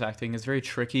kind of voice acting is very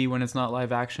tricky when it's not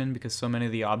live action because so many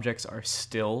of the objects are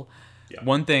still. Yeah.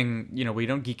 One thing, you know, we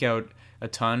don't geek out a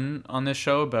ton on this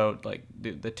show about, like,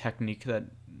 the technique that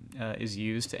is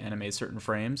used to animate certain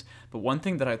frames. But one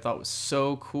thing that I thought was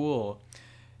so cool,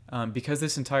 because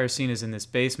this entire scene is in this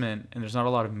basement and there's not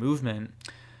a lot of movement,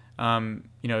 you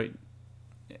know,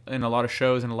 in a lot of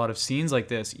shows and a lot of scenes like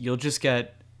this, you'll just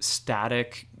get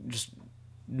static, just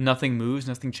nothing moves,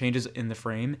 nothing changes in the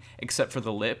frame except for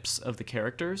the lips of the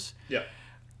characters. Yeah.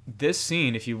 This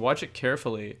scene, if you watch it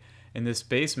carefully, in this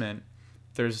basement,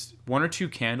 there's one or two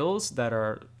candles that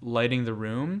are lighting the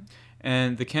room,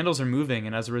 and the candles are moving,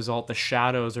 and as a result, the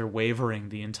shadows are wavering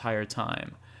the entire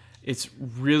time. It's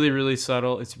really, really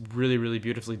subtle. It's really, really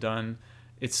beautifully done.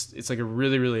 It's like a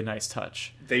really, really nice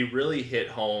touch. They really hit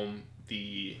home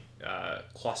the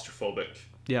claustrophobic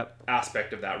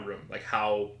aspect of that room, like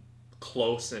how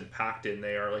close and packed in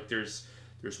they are. Like there's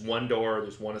one door,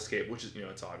 there's one escape, which is, you know,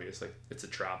 it's obvious, like it's a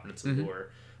trap and it's a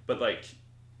lure, but like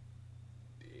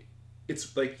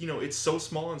it's like, you know, it's so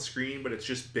small on screen, but it's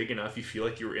just big enough you feel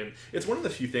like you were in. It's one of the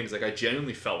few things, like, I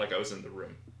genuinely felt like I was in the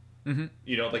room.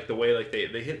 You know, like the way, like they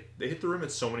hit the room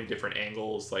at so many different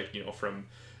angles, like, you know, from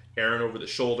Aaron over the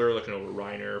shoulder looking over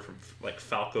Reiner, from like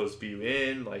Falco's view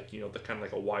in, like, you know, the kind of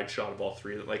like a wide shot of all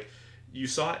three, that, like, you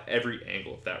saw every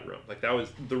angle of that room. Like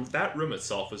that room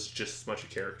itself was just as much a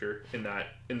character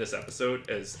in this episode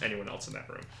as anyone else in that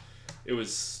room. It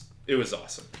was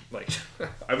awesome. Like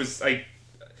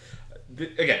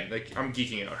again, like, I'm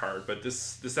geeking out hard, but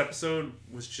this episode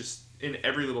was just in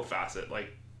every little facet.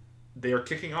 Like, they are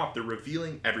kicking off, they're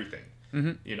revealing everything.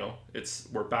 You know,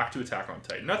 we're back to Attack on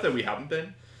Titan. Not that we haven't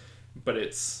been, but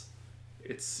it's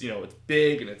you know, it's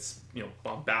big and it's, you know,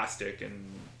 bombastic and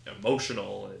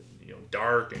emotional and, you know,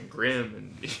 dark and grim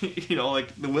and you know,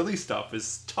 like the Willy stuff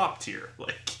is top tier.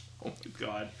 Like, oh my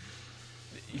God,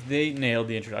 they nailed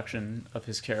the introduction of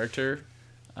his character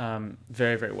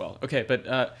very, very well. Okay,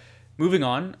 but moving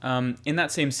on, in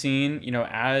that same scene, you know,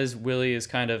 as Willy is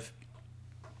kind of,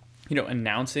 you know,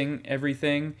 announcing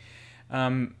everything,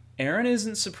 Aaron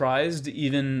isn't surprised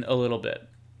even a little bit.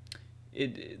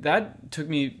 That took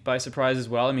me by surprise as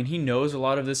well. I mean, he knows a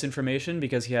lot of this information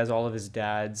because he has all of his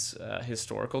dad's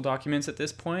historical documents at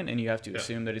this point, and you have to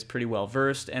assume that he's pretty well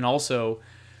versed. And also,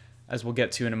 as we'll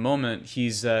get to in a moment,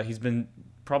 he's been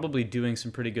probably doing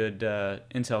some pretty good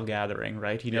intel gathering,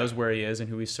 right? He knows where he is and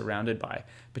who he's surrounded by.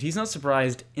 But he's not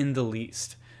surprised in the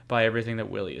least by everything that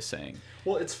Willy is saying.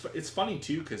 Well, it's funny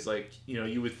too, because, like, you know,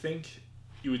 you would think,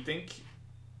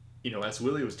 you know, as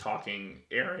Willy was talking,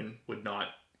 Aaron would not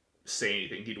say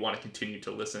anything. He'd want to continue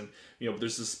to listen. You know,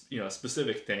 there's this, you know,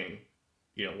 specific thing,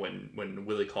 you know, when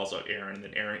Willy calls out Aaron, and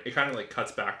then Aaron, it kind of like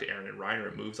cuts back to Aaron and Reiner.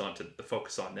 It moves on to the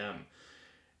focus on them,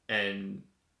 and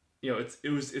you know,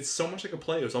 it's so much like a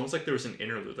play. It was almost like there was an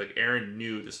interlude. Like, Aaron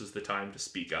knew this was the time to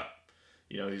speak up.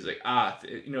 You know, he's like,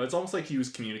 you know, it's almost like he was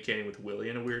communicating with Willy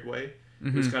in a weird way.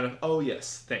 It was kind of, oh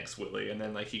yes, thanks, Willy. And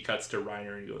then, like, he cuts to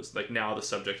Reiner and he goes, like, now the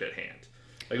subject at hand.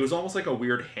 Like, it was almost like a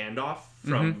weird handoff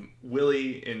from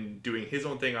Willy in doing his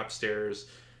own thing upstairs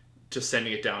to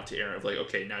sending it down to Aaron of, like,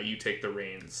 okay, now you take the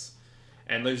reins.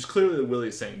 And there's clearly the Willy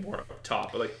is saying more up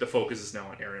top, but, like, the focus is now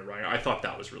on Aaron and Reiner. I thought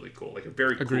that was really cool. Like, a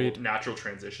very cool, natural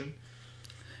transition.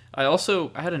 I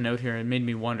had a note here and it made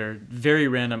me wonder, very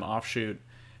random offshoot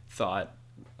thought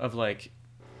of like,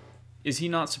 is he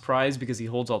not surprised because he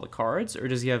holds all the cards, or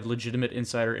does he have legitimate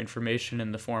insider information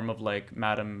in the form of like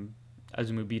Madame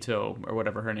Azumabito or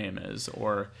whatever her name is,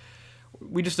 or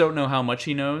we just don't know how much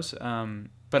he knows.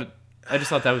 But I just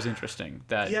thought that was interesting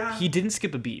that he didn't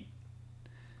skip a beat.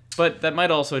 But that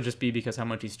might also just be because how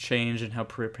much he's changed and how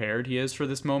prepared he is for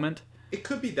this moment. It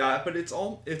could be that, but it's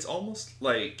almost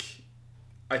like,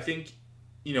 I think,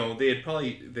 they've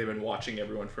been watching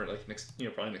everyone for like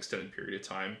probably an extended period of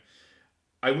time.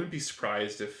 I wouldn't be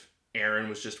surprised if Aaron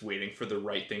was just waiting for the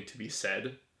right thing to be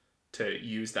said to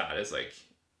use that as like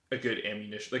a good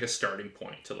ammunition, like a starting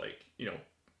point to like,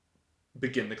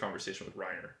 begin the conversation with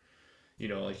Reiner.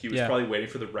 Like he was probably waiting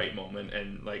for the right moment,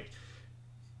 and like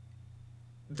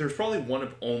there's probably one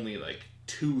of only like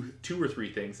two or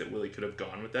three things that Willie could have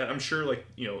gone with that. I'm sure like,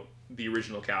 the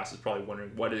original cast is probably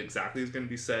wondering what exactly is going to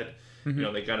be said.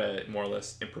 Mm-hmm. They gotta more or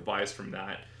less improvise from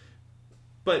that.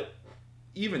 But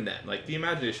even then, like, the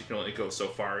imagination can only go so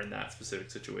far in that specific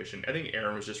situation. I think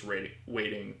Aaron was just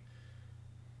waiting.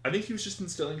 I think he was just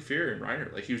instilling fear in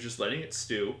Reiner. Like, he was just letting it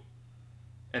stew,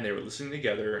 and they were listening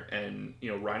together, and,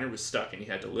 Reiner was stuck, and he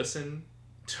had to listen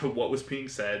to what was being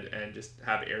said and just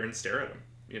have Aaron stare at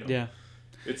him, Yeah.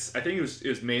 I think it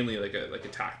was mainly like a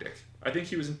tactic. I think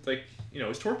he was, like, he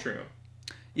was torturing him.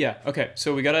 Yeah, okay,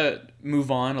 so we gotta move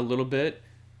on a little bit.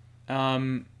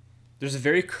 There's a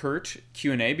very curt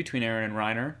Q&A between Aaron and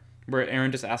Reiner, where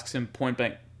Aaron just asks him point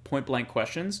blank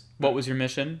questions. What was your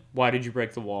mission? Why did you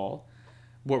break the wall?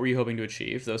 What were you hoping to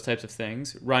achieve? Those types of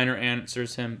things. Reiner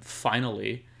answers him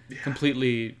finally,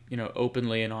 completely,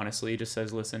 openly and honestly. He just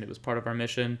says, listen, it was part of our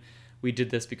mission. We did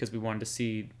this because we wanted to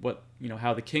see what,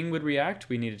 how the king would react.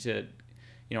 We needed to,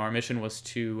 our mission was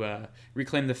to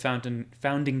reclaim the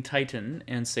founding titan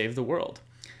and save the world.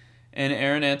 And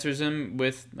Aaron answers him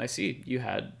with, I see, you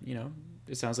had,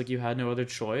 it sounds like you had no other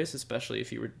choice, especially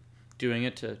if you were doing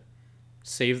it to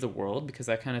save the world, because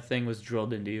that kind of thing was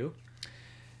drilled into you.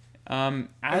 It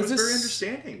was very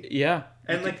understanding. Yeah.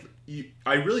 And, like,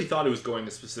 I really thought it was going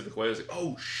a specific way. I was like,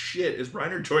 oh, shit, is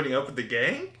Reiner joining up with the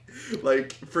gang?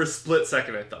 Like, for a split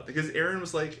second, I thought. Because Aaron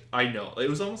was like, I know. It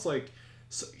was almost like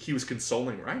he was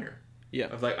consoling Reiner. Yeah.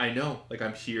 Of, like, I know. Like,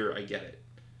 I'm here. I get it.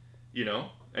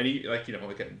 And he, like,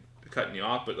 again, cutting you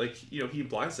off, but like, he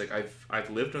implies like I've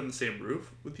lived on the same roof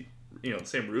with the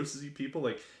same roofs as you people.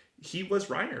 Like, he was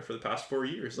Reiner for the past 4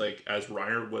 years, like as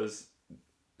Reiner was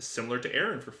similar to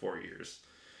Aaron for 4 years.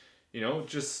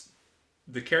 Just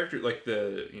the character, like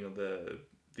the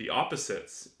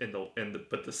opposites in the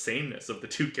but the sameness of the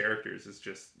two characters is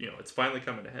just, it's finally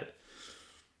coming ahead.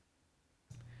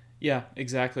 Yeah,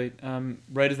 exactly.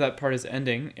 Right as that part is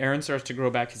ending, Aaron starts to grow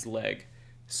back his leg.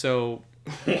 So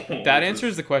that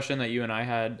answers the question that you and I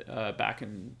had back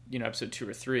in episode 2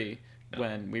 or 3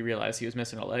 when we realized he was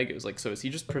missing a leg. It was like, so is he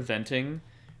just preventing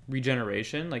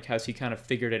regeneration? Like, has he kind of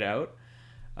figured it out?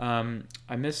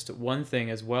 I missed one thing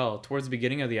as well. Towards the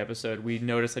beginning of the episode, we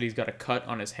noticed that he's got a cut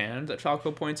on his hand that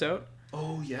Falco points out.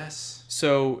 Oh, yes.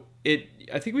 So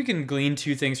I think we can glean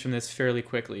two things from this fairly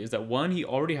quickly. Is that one, he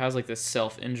already has like this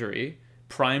self-injury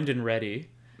primed and ready.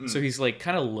 So he's like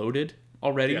kind of loaded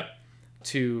already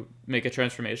to make a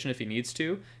transformation if he needs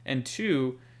to. And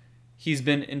two, he's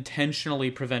been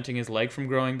intentionally preventing his leg from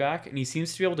growing back, and he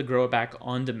seems to be able to grow it back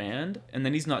on demand, and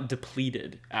then he's not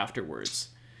depleted afterwards.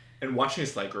 And watching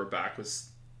his leg grow back was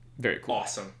very cool.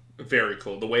 Awesome. Very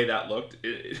cool. The way that looked,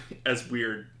 as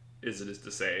weird as it is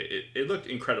to say, it looked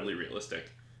incredibly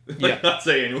realistic. Like, not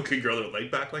saying anyone could grow their leg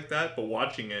back like that, but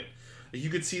watching it, like, you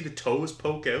could see the toes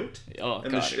poke out. Oh,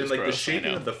 and God, and like gross, the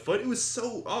shaping of the foot, it was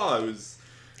so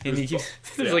and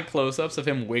there's like close-ups of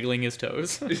him wiggling his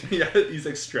toes. Yeah, he's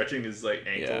like stretching his like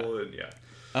ankle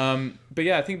and but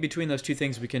yeah, I think between those two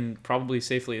things we can probably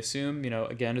safely assume,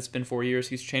 again, it's been 4 years,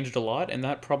 he's changed a lot, and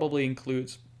that probably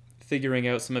includes figuring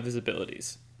out some of his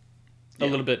abilities a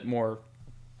little bit more,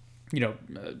 a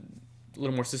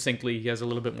little more succinctly. He has a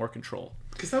little bit more control.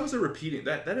 Because that was a repeating,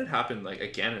 that had happened like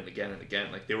again and again and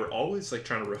again. Like, they were always like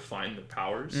trying to refine their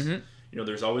powers. Mm-hmm.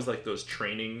 There's always like those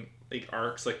training like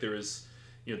arcs. Like, there was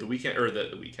the weekend, or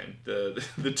the weekend,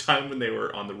 the time when they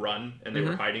were on the run and they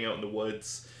were hiding out in the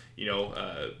woods.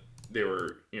 They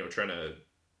were trying to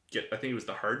get, I think it was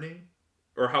the hardening,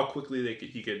 or how quickly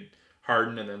he could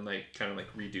harden and then like kind of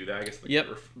like redo that, I guess,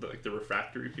 like the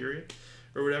refractory period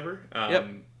or whatever.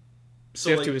 So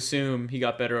you have to assume he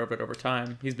got better over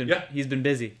time. He's been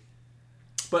busy.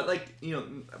 But like,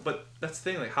 but that's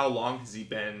the thing, like, how long has he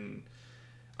been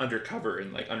undercover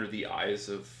and like under the eyes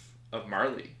of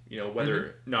Marley,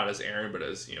 whether not as Aaron, but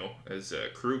as, as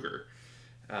Kruger.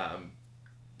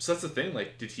 So that's the thing.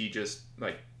 Like, did he just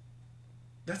like?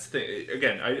 That's the thing.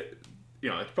 Again,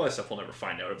 it's probably stuff we'll never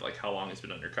find out of, like how long he's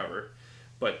been undercover.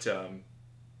 But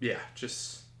yeah,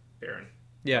 just Aaron.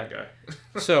 Yeah. Guy.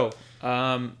 So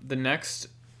the next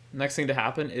thing to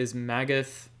happen is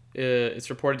Magath.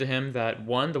 It's reported to him that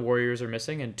 1, the warriors are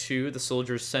missing, and 2, the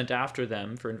soldiers sent after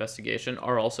them for investigation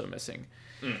are also missing.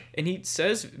 And he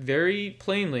says very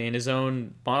plainly in his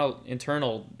own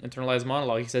internalized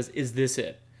monologue, he says, "Is this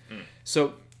it?"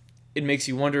 So it makes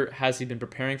you wonder, has he been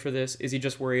preparing for this? Is he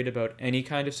just worried about any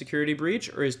kind of security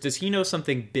breach, or does he know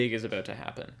something big is about to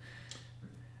happen?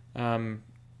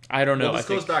 I don't know. Well, this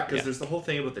goes back because there's the whole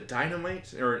thing about the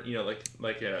dynamite, or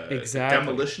exactly.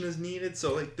 demolition is needed.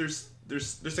 So like there's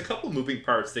a couple moving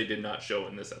parts they did not show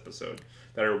in this episode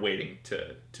that are waiting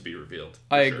to be revealed.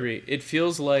 I agree. It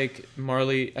feels like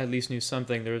Marley at least knew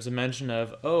something. There was a mention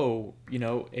of,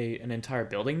 an entire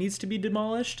building needs to be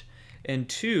demolished, and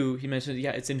 2, he mentioned,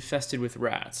 it's infested with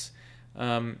rats.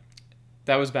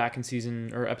 That was back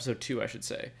in episode 2, I should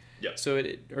say. Yeah. So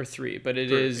or 3, but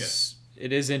it is.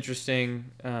 It is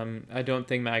interesting. I don't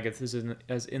think Magath is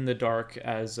as in the dark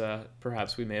as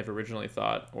perhaps we may have originally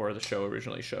thought, or the show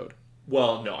originally showed.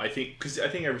 Well, no, I think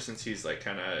ever since he's like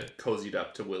kind of cozied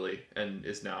up to Willie and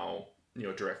is now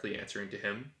directly answering to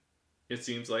him, it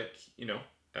seems like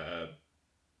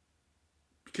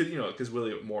because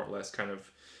Willie more or less kind of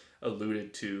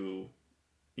alluded to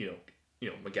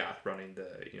Magath running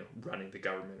the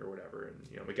government or whatever, and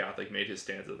Magath like made his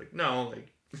stance of like, no, like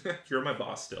you're my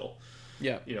boss still.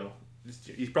 Yeah.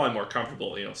 He's probably more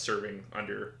comfortable, serving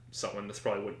under someone. That's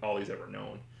probably all he's ever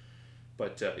known.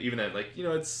 But even then, like,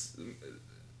 it's...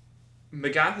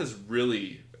 Magath has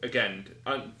really, again,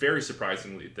 very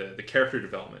surprisingly, the character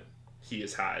development he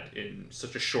has had in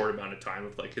such a short amount of time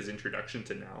of, like, his introduction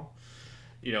to now.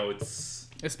 It's...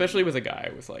 Especially with a guy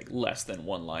with, like, less than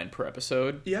 1 line per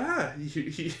episode. Yeah,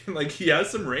 he has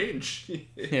some range.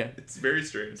 Yeah. It's very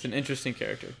strange. It's an interesting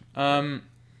character.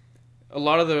 A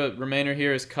lot of the remainder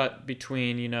here is cut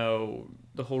between,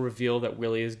 the whole reveal that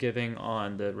Willie is giving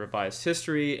on the revised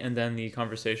history, and then the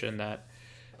conversation that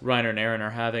Reiner and Aaron are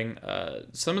having.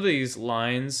 Some of these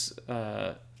lines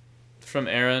from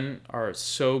Aaron are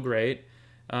so great.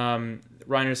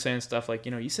 Reiner's saying stuff like,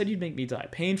 you said you'd make me die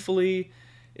painfully.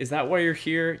 Is that why you're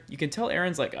here? You can tell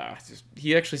Aaron's like,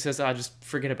 he actually says, just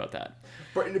forget about that.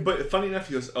 But funny enough,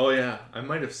 he goes, oh yeah, I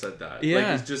might have said that. Yeah,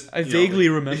 like, it's just, I vaguely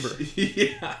remember.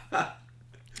 Yeah.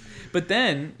 But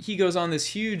then he goes on this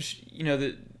huge,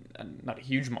 not a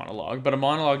huge monologue, but a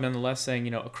monologue nonetheless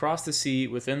saying, across the sea,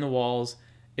 within the walls,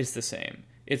 it's the same.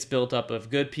 It's built up of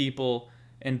good people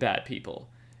and bad people.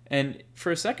 And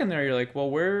for a second there, you're like, well,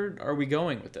 where are we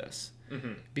going with this?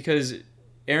 Mm-hmm. Because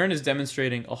Aaron is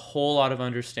demonstrating a whole lot of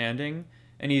understanding,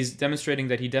 and he's demonstrating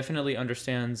that he definitely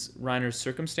understands Reiner's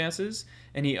circumstances,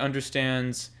 and he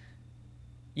understands...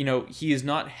 he is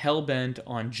not hell-bent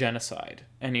on genocide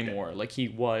anymore, like he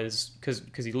was,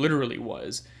 because he literally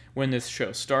was when this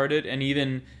show started, and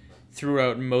even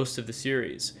throughout most of the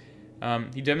series.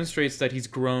 He demonstrates that he's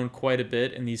grown quite a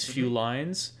bit in these few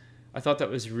lines. I thought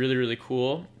that was really, really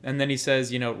cool. And then he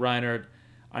says, Reiner,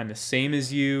 I'm the same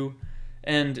as you.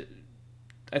 And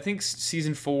I think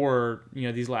season 4,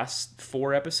 these last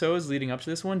 4 episodes leading up to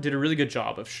this one, did a really good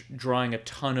job of drawing a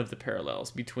ton of the parallels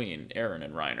between Aaron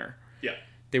and Reiner. Yeah.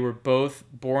 They were both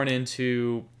born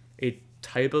into a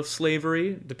type of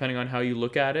slavery, depending on how you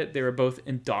look at it. They were both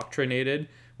indoctrinated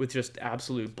with just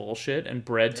absolute bullshit and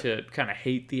bred to kind of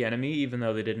hate the enemy, even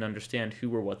though they didn't understand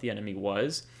who or what the enemy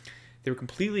was. They were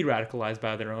completely radicalized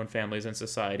by their own families and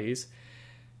societies.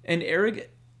 And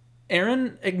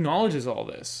Aaron acknowledges all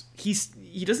this.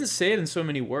 He doesn't say it in so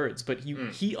many words, but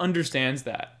he understands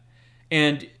that.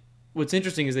 And what's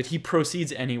interesting is that he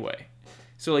proceeds anyway.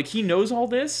 So, like, he knows all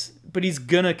this, but he's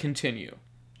gonna continue.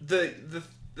 The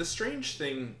strange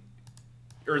thing,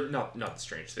 or not the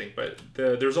strange thing, but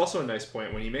there's also a nice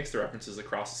point when he makes the references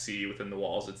across the sea, within the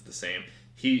walls, it's the same.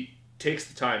 He takes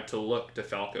the time to look to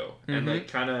Falco, and like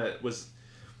kind of was,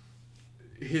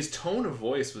 his tone of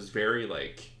voice was very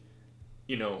like,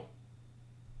 it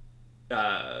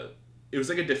was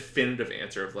like a definitive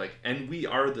answer of like, and we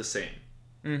are the same.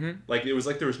 Mm-hmm. Like, it was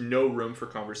like there was no room for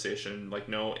conversation, like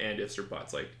no and ifs or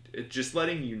buts, like it just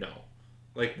letting you know,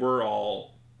 like we're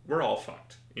all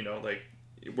fucked, like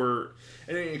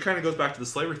and it kind of goes back to the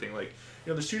slavery thing, like,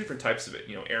 there's 2 different types of it.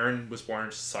 Aaron was born in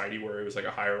a society where it was like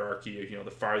a hierarchy,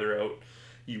 the farther out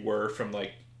you were from,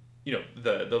 like,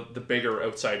 the bigger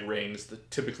outside rings, the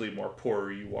typically more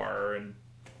poorer you are, and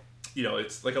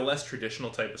it's like a less traditional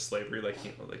type of slavery, like,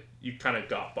 like you kind of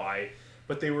got by,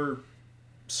 but they were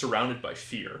surrounded by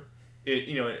fear,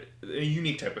 a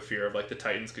unique type of fear of like the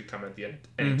Titans could come at the end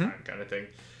anytime kind of thing.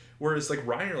 Whereas like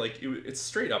Reiner, like it's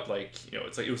straight up like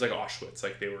it's like it was like Auschwitz.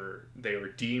 Like they were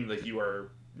deemed like you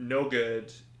are no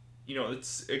good.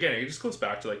 It's again it just goes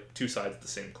back to like two sides of the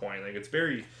same coin. Like it's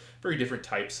very very different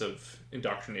types of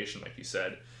indoctrination, like you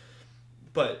said.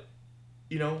 But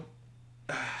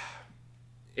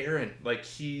Eren, like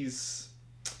he's.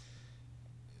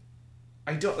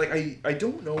 I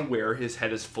don't know where his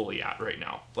head is fully at right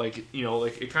now. Like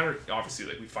like it kind of obviously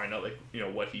like we find out like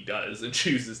what he does and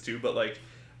chooses to, but like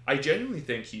I genuinely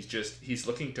think he's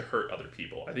looking to hurt other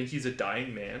people. I think he's a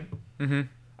dying man. Mm-hmm.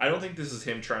 I don't think this is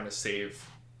him trying to save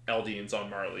Eldians on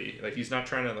Marley. Like he's not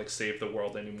trying to like save the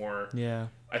world anymore. Yeah.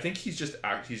 I think he's just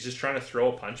trying to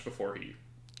throw a punch before he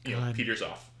peters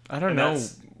off. I don't know.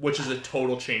 Which is a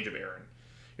total change of Eren.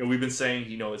 We've been saying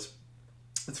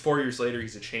it's 4 years later.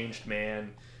 He's a changed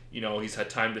man. He's had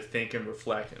time to think and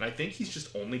reflect, and I think he's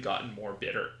just only gotten more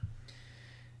bitter.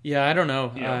 Yeah, I don't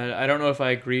know. I don't know if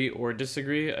I agree or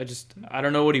disagree. I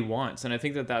don't know what he wants, and I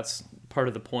think that that's part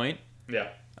of the point. Yeah.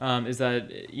 Is that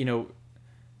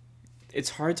it's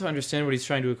hard to understand what he's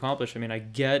trying to accomplish. I mean, I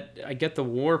get the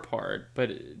war part,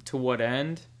 but to what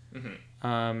end?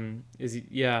 Mm-hmm.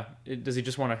 Does he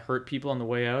just want to hurt people on the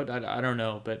way out? I don't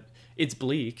know, but it's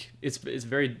bleak. It's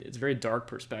very dark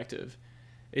perspective.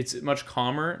 It's much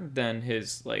calmer than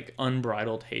his like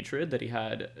unbridled hatred that he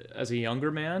had as a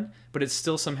younger man, but it's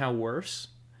still somehow worse.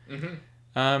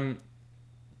 Mm-hmm.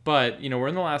 But we're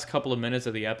in the last couple of minutes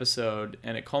of the episode,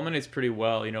 and it culminates pretty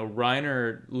well.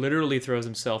 Reiner literally throws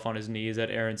himself on his knees at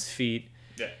Eren's feet.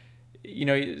 Yeah.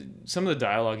 Some of the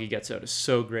dialogue he gets out is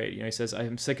so great. He says,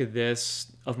 "I'm sick of this,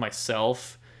 of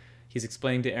myself." He's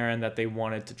explaining to Eren that they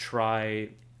wanted to try,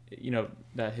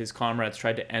 that his comrades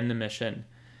tried to end the mission,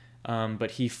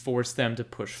 but he forced them to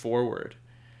push forward,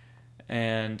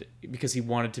 and because he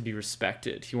wanted to be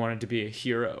respected, he wanted to be a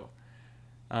hero.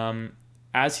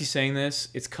 As he's saying this,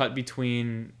 it's cut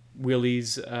between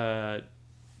Willie's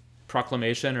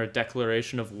proclamation or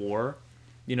declaration of war.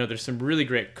 There's some really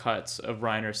great cuts of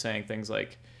Reiner saying things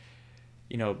like,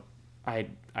 I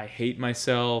hate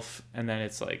myself, and then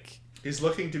it's like he's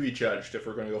looking to be judged if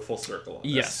we're going to go full circle on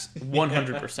this. Yes,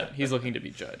 100%. He's looking to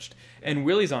be judged. And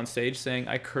Willie's on stage saying,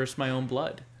 I curse my own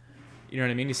blood. You know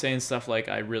what I mean? He's saying stuff like,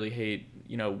 I really hate,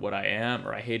 what I am,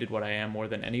 or I hated what I am more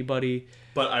than anybody.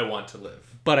 But I want to live.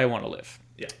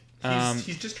 Yeah.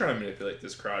 He's just trying to manipulate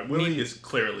this crowd. Willie is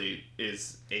clearly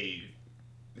his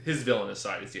villainous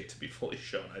side is yet to be fully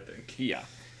shown, I think. Yeah.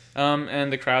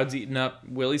 And the crowd's eating up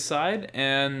Willie's side,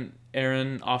 and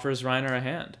Eren offers Reiner a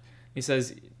hand. He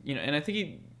says, and I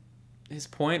think his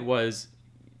point was,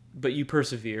 but you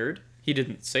persevered. He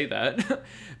didn't say that,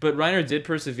 but Reiner did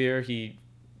persevere. He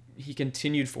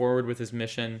continued forward with his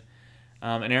mission,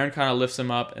 and Eren kind of lifts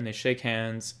him up, and they shake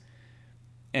hands.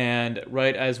 And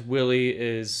right as Willie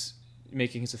is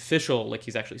making his official, like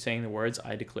he's actually saying the words,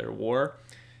 I declare war,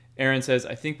 Eren says,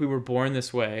 I think we were born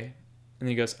this way. And then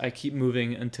he goes, I keep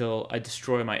moving until I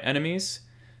destroy my enemies.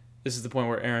 This is the point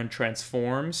where Eren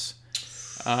transforms,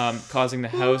 causing the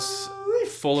house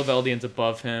full of Eldians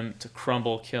above him to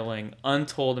crumble, killing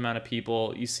untold amount of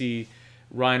people. You see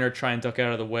Reiner try and duck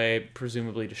out of the way,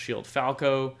 presumably to shield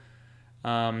Falco.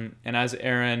 And as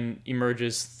Eren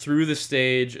emerges through the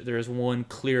stage, there is one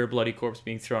clear bloody corpse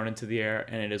being thrown into the air,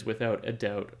 and it is without a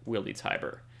doubt Willie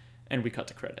Tybur. And we cut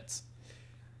to credits.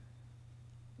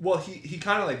 Well, he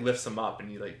kind of like lifts him up, and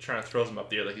he like trying to throws him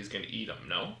up there like he's gonna eat him.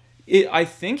 No, I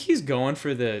think he's going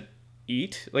for the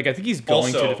eat. Like I think he's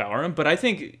going to devour him. But I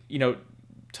think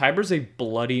Willie's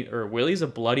a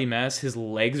bloody mess. His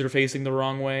legs are facing the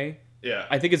wrong way. Yeah,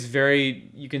 I think it's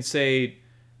you can say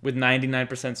with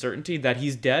 99% certainty that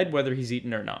he's dead, whether he's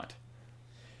eaten or not.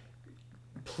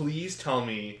 Please tell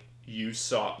me you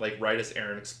saw like right as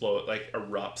Eren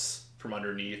erupts from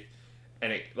underneath.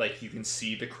 And it like you can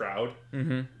see the crowd.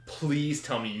 Mm-hmm. Please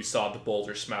tell me you saw the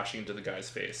boulder smashing into the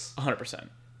guy's face. 100%.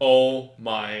 Oh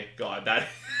my god, that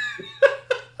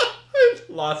I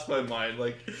lost my mind.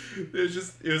 Like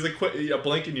it was a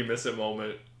blink and you miss it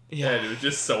moment. Yeah, and it was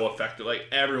just so effective. Like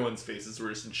everyone's faces were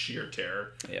just in sheer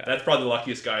terror. Yeah, that's probably the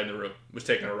luckiest guy in the room was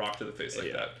taking a rock to the face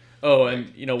like that. Oh,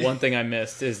 and one thing I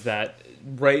missed is that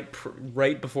right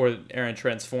before Eren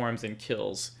transforms and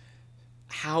kills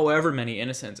however many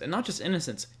innocents, and not just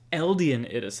innocents, Eldian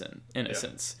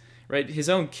innocents, right? His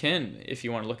own kin, if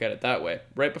you want to look at it that way.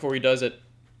 Right before he does it,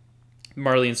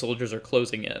 Marleyan soldiers are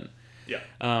closing in. Yeah.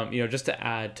 Just to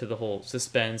add to the whole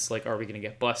suspense, like, are we going to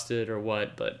get busted or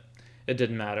what? But it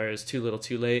didn't matter. It was too little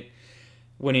too late.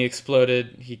 When he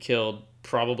exploded, he killed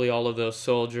probably all of those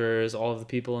soldiers, all of the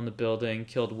people in the building,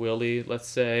 killed Willie, let's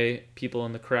say, people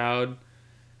in the crowd.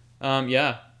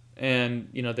 Yeah. And,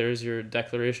 there's your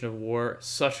declaration of war.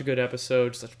 Such a good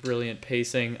episode, such brilliant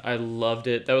pacing. I loved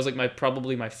it. That was like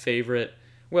probably my favorite,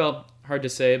 well, hard to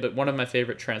say, but one of my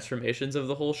favorite transformations of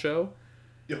the whole show.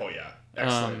 Oh, yeah.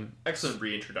 Excellent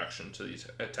reintroduction to the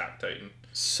Attack Titan.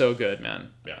 So good, man.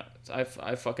 Yeah.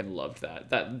 I fucking loved that.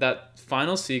 That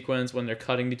final sequence when they're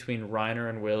cutting between Reiner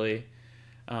and Willie,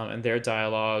 and their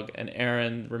dialogue, and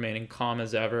Eren remaining calm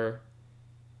as ever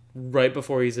right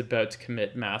before he's about to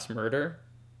commit mass murder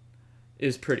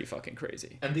is pretty fucking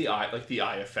crazy. And the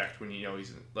eye effect when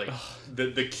he's like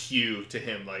the cue to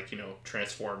him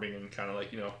transforming and kind of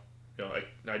like like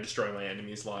I destroy my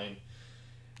enemies line.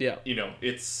 Yeah.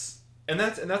 It's and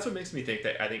that's what makes me think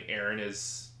that I think Eren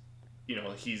is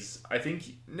he's I think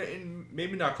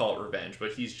maybe not call it revenge,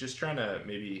 but he's just trying to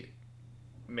maybe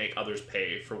make others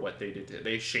pay for what they did.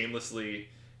 They shamelessly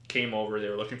came over. They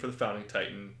were looking for the Founding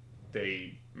Titan.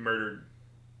 They murdered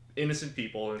innocent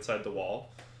people inside the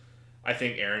wall. I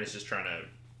think Eren is just trying to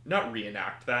not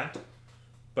reenact that,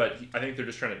 but I think they're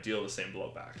just trying to deal the same blow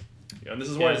back. And this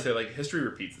is why I say like history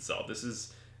repeats itself. This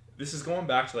is going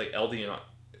back to like Eldian.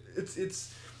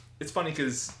 It's funny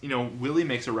because Willie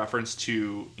makes a reference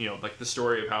to like the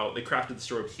story of how they crafted the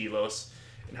story of Helos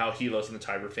and how Helos and the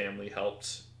Tiber family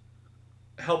helped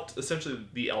essentially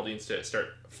the Eldians to start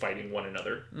fighting one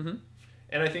another. Mm-hmm.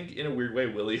 And I think in a weird way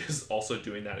Willie is also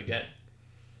doing that again.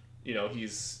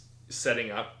 He's setting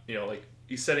up,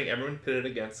 he's setting everyone pitted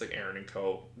against like Eren and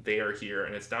co. They are here,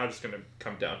 and it's now just going to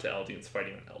come down to Eldians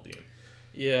fighting on Eldian.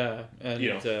 Yeah,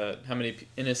 and how many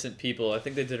innocent people? I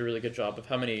think they did a really good job of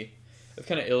kind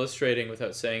of illustrating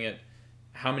without saying it,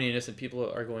 how many innocent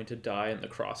people are going to die in the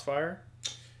crossfire.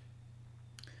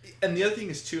 And the other thing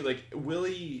is too, like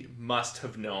Willie must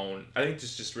have known. I think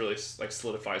this just really like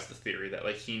solidifies the theory that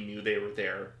like he knew they were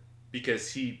there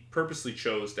because he purposely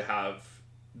chose to have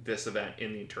this event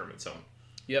in the internment zone.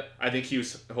 Yep. I think he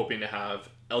was hoping to have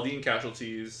Eldian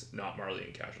casualties, not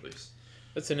Marleyan casualties.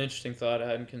 That's an interesting thought. I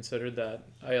hadn't considered that.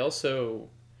 I also,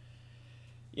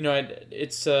 I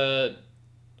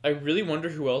really wonder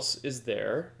who else is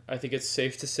there. I think it's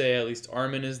safe to say at least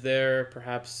Armin is there.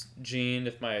 Perhaps Jean,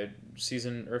 if my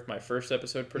first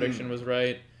episode prediction was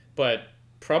right. But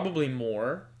probably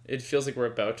more. It feels like we're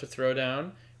about to throw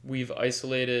down. We've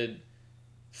isolated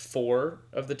 4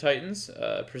 of the Titans,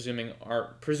 presuming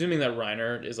that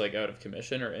Reiner is like out of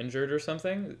commission or injured or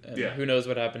something. And who knows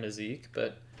what happened to Zeke,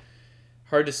 but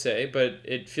hard to say. But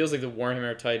it feels like the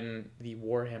Warhammer Titan,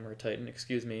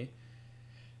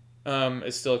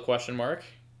 is still a question mark.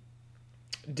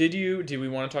 Do we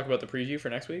want to talk about the preview for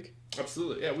next week?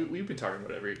 Absolutely. Yeah, we've been talking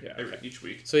about it each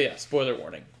week. So yeah, spoiler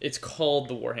warning. It's called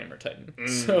the Warhammer Titan.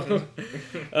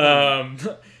 Mm-hmm.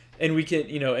 So and we can,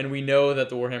 and we know that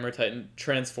the Warhammer Titan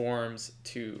transforms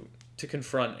to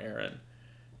confront Eren.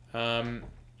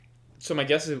 So my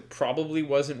guess is it probably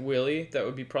wasn't Willie. That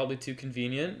would be probably too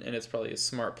convenient, and it's probably a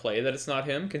smart play that it's not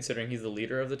him, considering he's the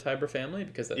leader of the Tiber family,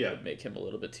 because that would make him a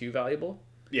little bit too valuable.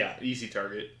 Yeah, easy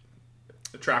target.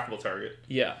 A trackable target.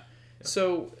 Yeah.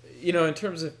 So, in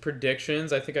terms of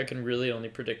predictions, I think I can really only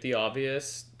predict the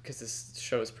obvious, because this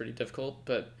show is pretty difficult,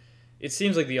 but it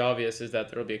seems like the obvious is that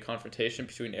there will be a confrontation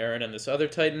between Eren and this other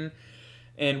Titan,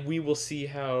 and we will see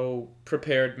how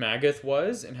prepared Magath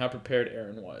was and how prepared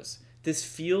Eren was. This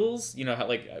feels, how,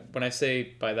 like, when I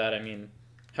say by that, I mean,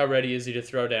 how ready is he to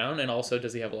throw down, and also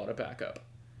does he have a lot of backup?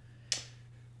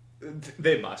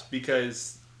 They must,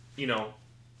 because,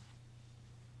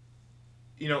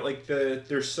 like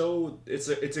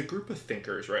it's a group of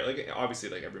thinkers, right? Like obviously,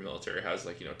 like every military has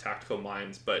like tactical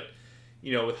minds, but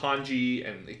with Hanji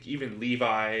and like even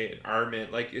Levi and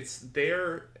Armin, like and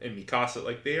Mikasa,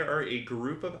 like they are a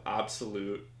group of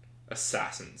absolute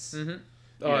assassins. Mm-hmm.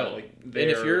 And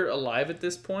if you're alive at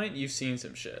this point, you've seen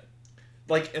some shit.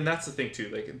 Like, and that's the thing too.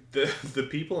 Like the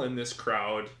people in this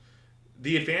crowd,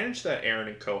 the advantage that Eren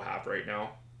and co have right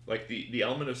now, like the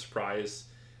element of surprise.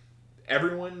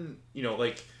 Everyone,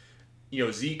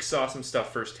 Zeke saw some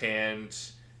stuff firsthand,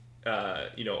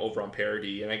 over on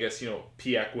Parody, and I guess,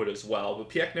 Piek would as well, but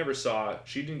Piek never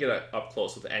she didn't get up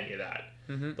close with any of that.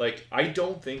 Mm-hmm. Like, I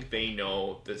don't think they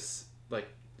know this, like,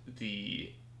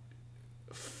 the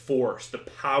force, the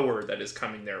power that is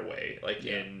coming their way, like,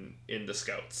 in the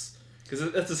Scouts.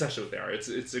 Because that's essentially what they are.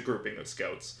 It's a grouping of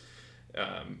Scouts.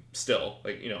 Still,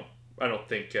 like, I don't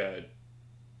think...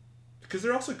 because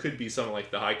there also could be some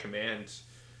like the high command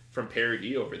from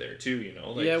Parody over there too,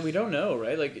 Like, yeah, we don't know,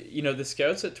 right? Like, the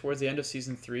Scouts towards the end of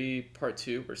season 3, part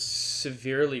 2, were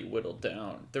severely whittled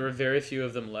down. There were very few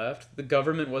of them left. The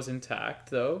government was intact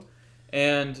though,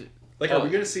 And like, are we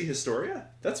gonna see Historia?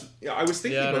 That's I was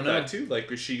thinking about that too.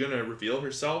 Like, is she gonna reveal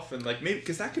herself and like maybe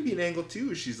because that could be an angle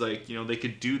too. She's like, they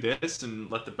could do this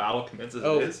and let the battle commence as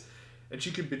it is. And she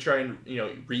could be trying,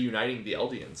 reuniting the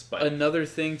Eldians. But another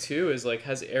thing too is like,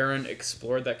 has Eren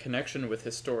explored that connection with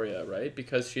Historia, right?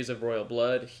 Because she's of royal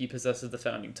blood, he possesses the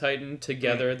Founding Titan.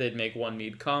 Together, they'd make one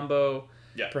need combo.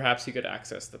 Yeah. Perhaps he could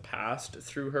access the past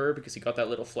through her because he got that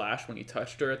little flash when he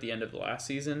touched her at the end of the last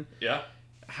season. Yeah.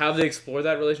 Have they explored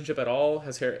that relationship at all?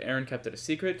 Has Eren kept it a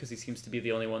secret because he seems to be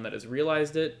the only one that has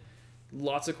realized it?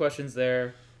 Lots of questions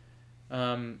there. I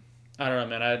don't know,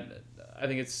 man. I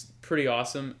think it's pretty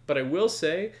awesome, but I will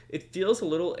say it feels a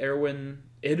little Erwin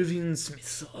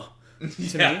Smith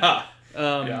to me.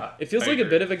 It feels like a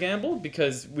bit of a gamble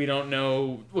because we don't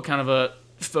know what kind of a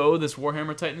foe this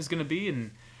Warhammer Titan is going to be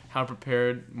and how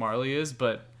prepared Marley is.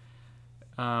 But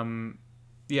I mean,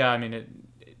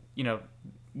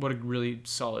 what a really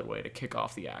solid way to kick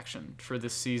off the action for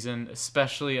this season.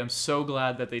 Especially, I'm so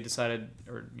glad that they decided,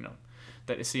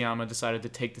 that Isayama decided to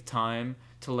take the time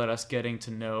to let us getting to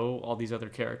know all these other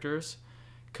characters,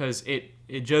 because it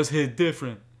just hit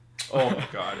different. Oh my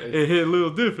god, it hit a little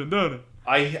different, don't it?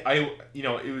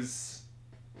 It was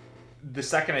the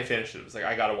second I finished it was like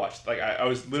I gotta watch. Like I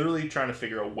was literally trying to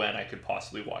figure out when I could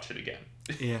possibly watch it again.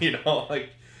 Yeah.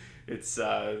 It's.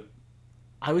 I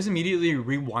was immediately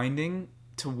rewinding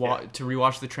to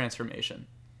rewatch the transformation.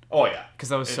 Oh yeah, because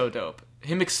that was so dope.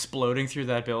 Him exploding through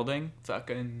that building,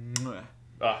 fucking.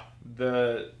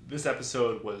 This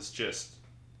episode was just,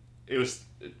 it was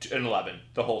an 11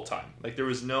 the whole time. Like there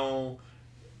was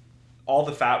all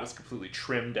the fat was completely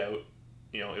trimmed out.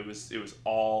 It was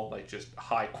all like just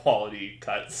high quality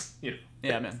cuts.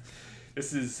 Yeah, man.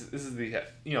 This is the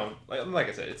like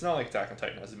I said, it's not like Attack on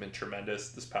Titan hasn't been tremendous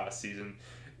this past season,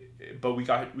 but we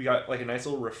got like a nice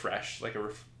little refresh, like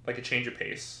a change of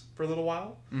pace for a little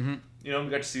while. Mm-hmm. We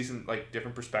got to see some like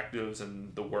different perspectives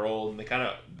and the world,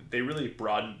 and they really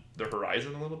broadened the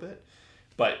horizon a little bit.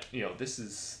 But this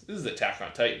is Attack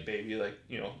on Titan, baby. Like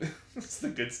it's the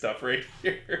good stuff right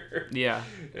here. Yeah.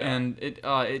 And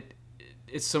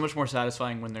it's so much more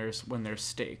satisfying when there's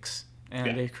stakes,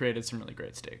 and they've created some really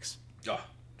great stakes. Oh,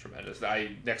 tremendous!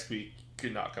 Next week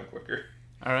could not come quicker.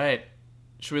 All right,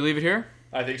 should we leave it here?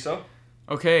 I think so.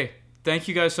 Okay, thank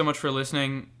you guys so much for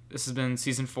listening. This has been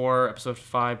Season 4, Episode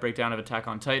 5, breakdown of Attack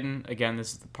on Titan. Again,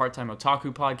 this is the Part-Time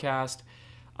Otaku podcast.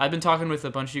 I've been talking with a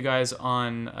bunch of you guys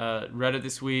on Reddit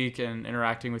this week and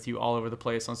interacting with you all over the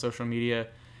place on social media.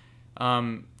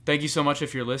 Thank you so much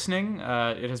if you're listening.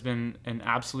 It has been an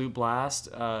absolute blast.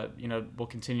 We'll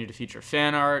continue to feature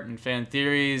fan art and fan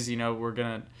theories.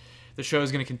 The show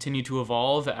is going to continue to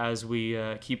evolve as we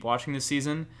keep watching this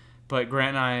season. But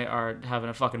Grant and I are having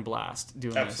a fucking blast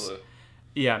doing this. Absolutely.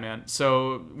 Yeah, man.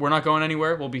 So we're not going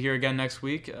anywhere. We'll be here again next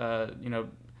week.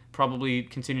 Probably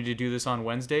continue to do this on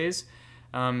Wednesdays.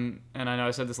 And I know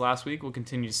I said this last week. We'll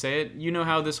continue to say it. You know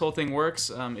how this whole thing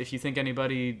works. If you think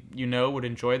anybody would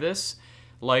enjoy this,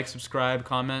 like, subscribe,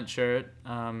 comment, share it.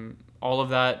 All of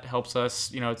that helps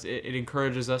us. It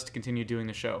encourages us to continue doing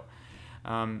the show.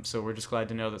 So we're just glad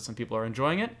to know that some people are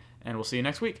enjoying it. And we'll see you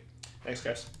next week. Thanks,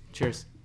 guys. Cheers.